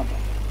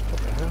 What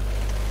the hell?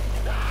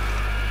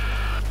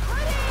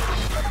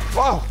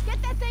 Wow! Get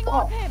that thing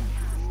off him!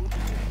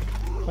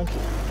 Thank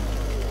you.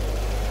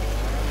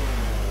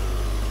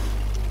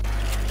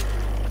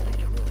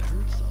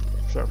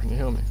 Sure, can you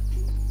heal me?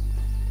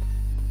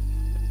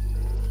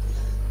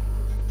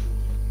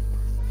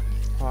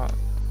 Alright.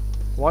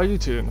 Why are you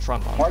two in the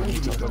front line? Why are you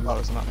two the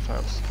lowest amount of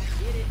health?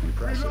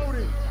 Impressive.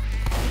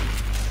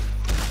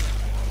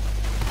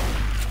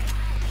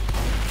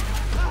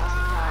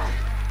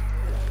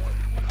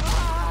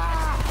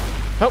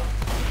 Help!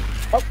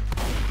 Help!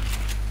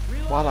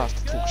 Why'd I have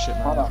to talk shit,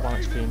 man? I'm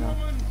 1 HP now.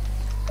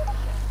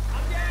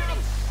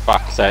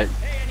 Fuck's sake.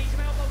 Hey, I need some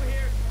help over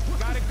here.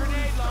 Got a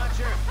grenade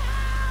launcher.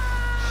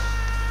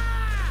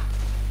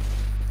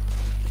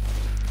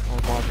 I'll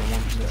revive you in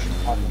one position.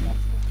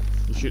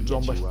 You shoot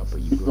zombie. You up or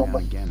you go down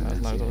again. There's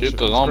And no that's it. Shoot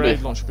the zombie.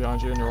 Grenade launcher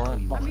behind you and you're right.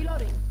 I'm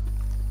reloading.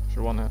 If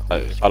you want it.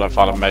 I don't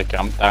find a make it,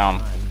 I'm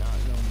down.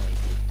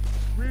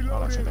 I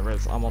don't think there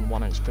is. I'm on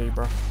 1 HP,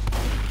 bro.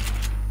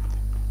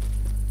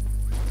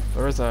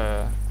 There is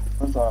a...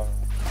 Oh,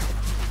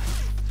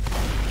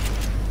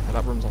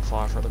 that room's on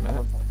fire for the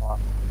minute.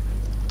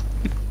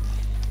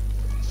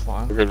 It's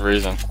fine. For good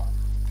reason.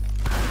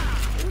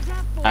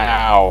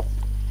 Ow.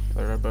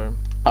 There we go, boom.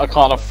 I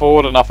can't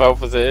afford enough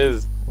health as it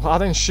is. Well, I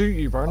didn't shoot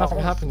you, bro. Nothing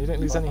happened. You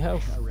didn't lose any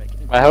health.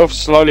 My health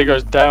slowly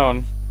goes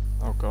down.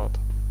 Oh god.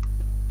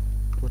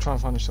 We'll try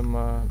and find you some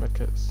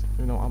medkits.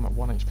 You know what, I'm at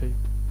 1 HP.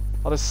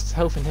 Oh, there's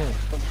health in here.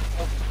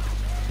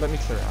 Let me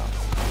clear it out.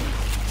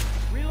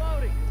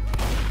 Reloading.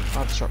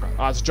 Oh, it's a shotgun.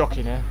 Oh, it's a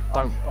jockey in here.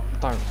 Don't.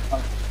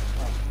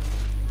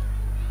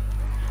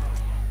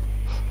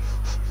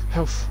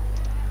 Health.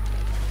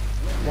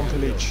 1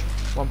 pill each.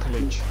 1 pill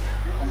each.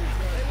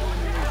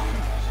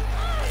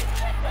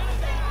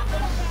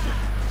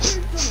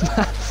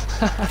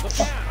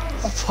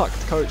 Fuck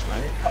the coach,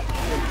 mate.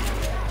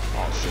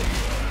 Oh shit.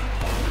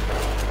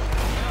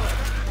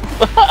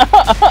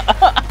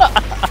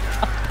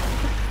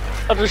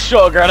 I just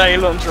shot a grenade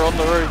launcher on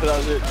the roof and that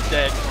was it.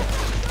 Dead.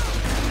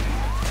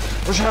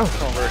 Rochelle!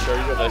 Come on, Rochelle,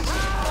 you got this.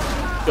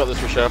 You got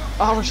this, Rochelle.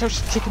 Oh, Rochelle's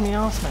just kicking me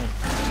ass, mate.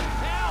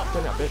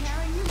 Get me up, bitch.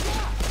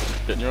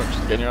 Getting you up,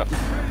 just getting you up.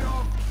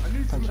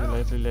 Thank you,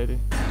 lovely lady.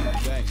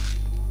 Thanks.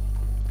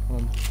 I'm a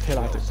pill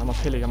addict. I'm a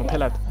pilly. I'm a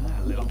pill addict.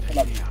 Little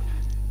penny.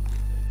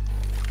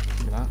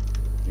 Give me that.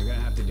 You're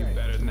gonna have to do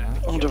better than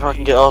that. I wonder if I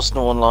can get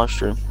Arsenal on live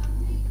stream.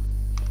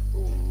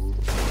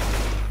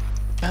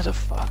 How the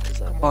fuck is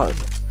that button?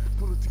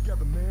 Pull it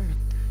together, man.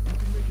 You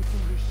can make it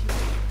through this shit.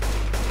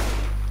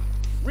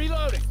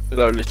 Reloading.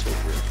 Hello, little.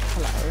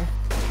 Hello.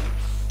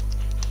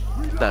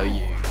 Hello,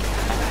 you.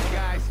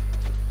 Guys.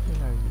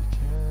 Hello, you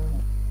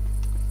can.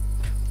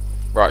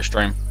 Right,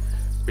 stream.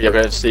 We are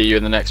going to see you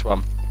in the next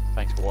one.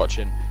 Thanks for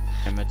watching.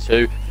 Remember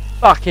to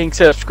fucking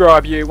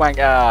subscribe, you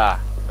wanker.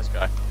 Let's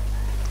go.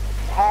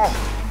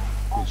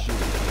 Good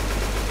shooting.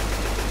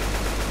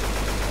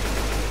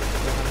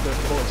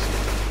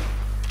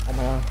 On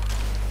my own.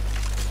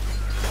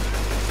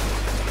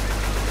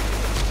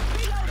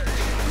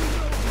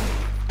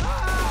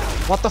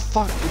 What the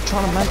fuck? You're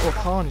trying to mentor a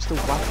car and you're still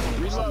whacking on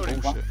it. It's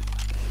like bullshit.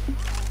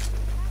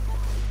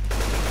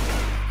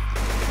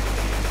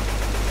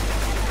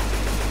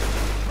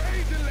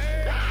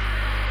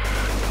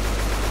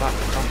 That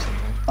jumps in me.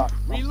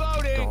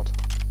 Reloading. God.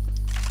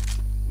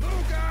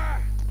 Little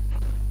guy.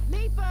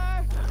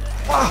 Leaper!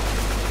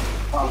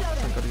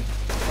 Thank God he-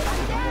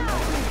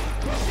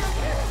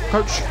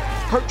 Coach!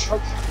 Coach!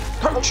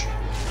 Coach!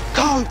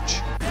 Coach!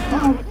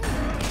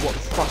 What the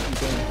fuck are you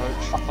doing,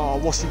 coach? Oh,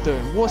 what's he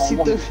doing? What's he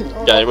doing?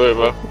 Oh, Game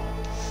over.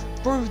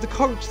 bro, the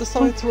coach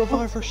decided to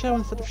revive Rochelle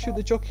instead of shoot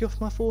the jockey off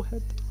my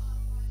forehead.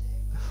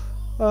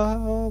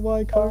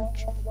 Why,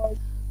 coach?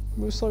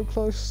 We were so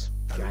close.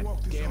 God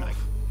damn it, I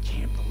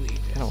can't believe You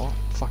this. know what?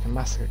 Fucking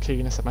massacre.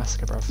 Keegan, it's a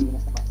massacre, bruv.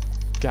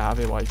 Get out of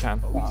here while you can.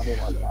 Fucking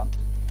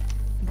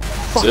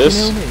This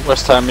heal me.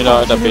 West Ham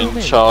United have Fucking been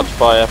heal me. charged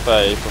by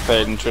FA for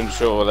failing to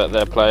ensure that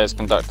their players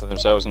conducted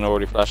themselves in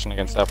orderly fashion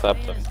against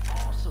Southampton.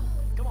 Awesome.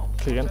 Come on.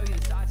 Keegan, Show you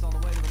the sights on the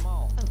way to the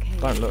mall. Okay.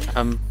 don't look.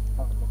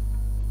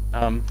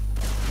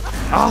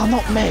 Ah,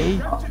 not me!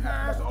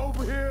 Ass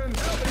over here and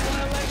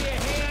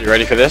You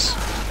ready for this?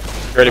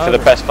 You ready for the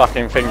best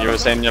fucking thing you've ever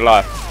seen in your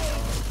life?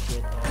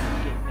 Shit,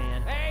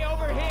 man. Hey,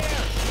 over here!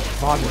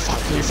 Fuck you,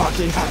 fuck you, fuck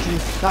you, fuck you!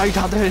 No, you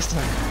can't do this to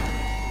me!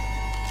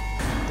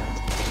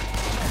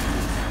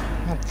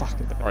 I'm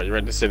fucking dead. Alright, you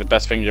ready to see the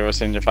best thing you've ever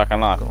seen in your fucking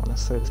life? Go on,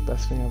 let's say this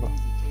best thing ever. Tear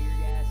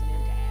gassing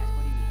him to ask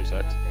what he was 2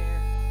 doing secs. up there.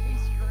 He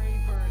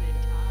screamed for an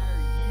entire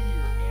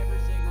year every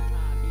single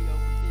time he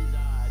opened his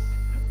eyes.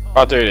 If I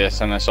do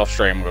this and it's off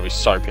stream, I'm gonna be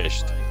so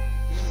pissed.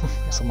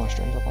 It's on my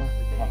stream, don't worry.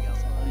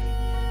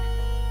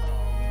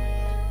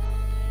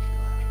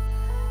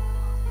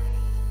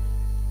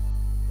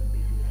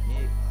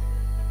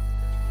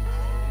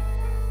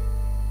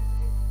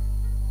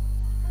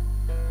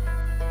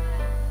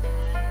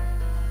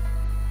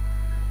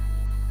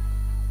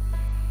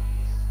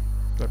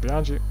 They're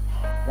behind you.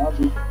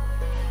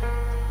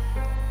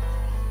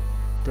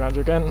 Behind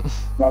you again.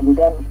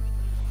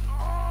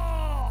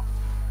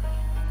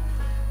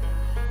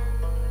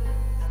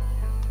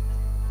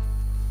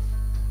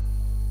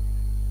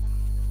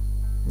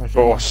 Make it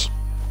Force.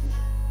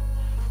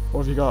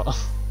 What have you got?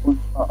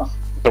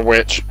 The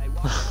witch.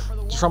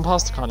 Just run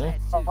past her, can't you?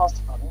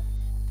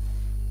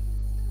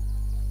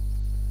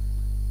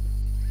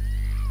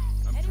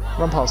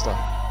 Run past her.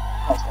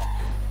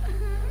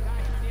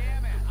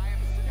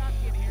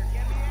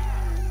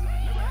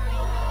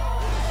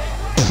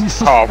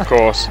 Oh, of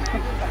course.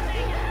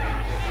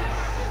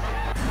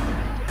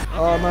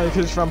 Oh no, you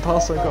could just run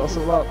past her and got us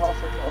all up.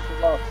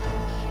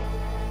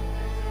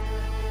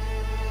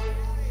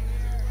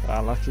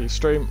 Unlucky.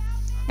 Stream.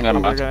 Never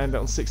We're mind. going to end it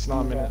on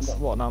 69 minutes.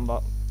 What number?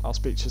 I'll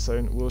speak to you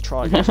soon. We'll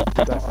try again,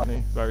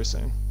 definitely, very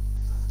soon.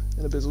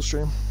 In a Bizzle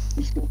stream.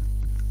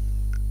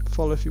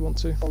 Follow if you want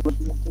to.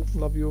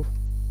 Love you all.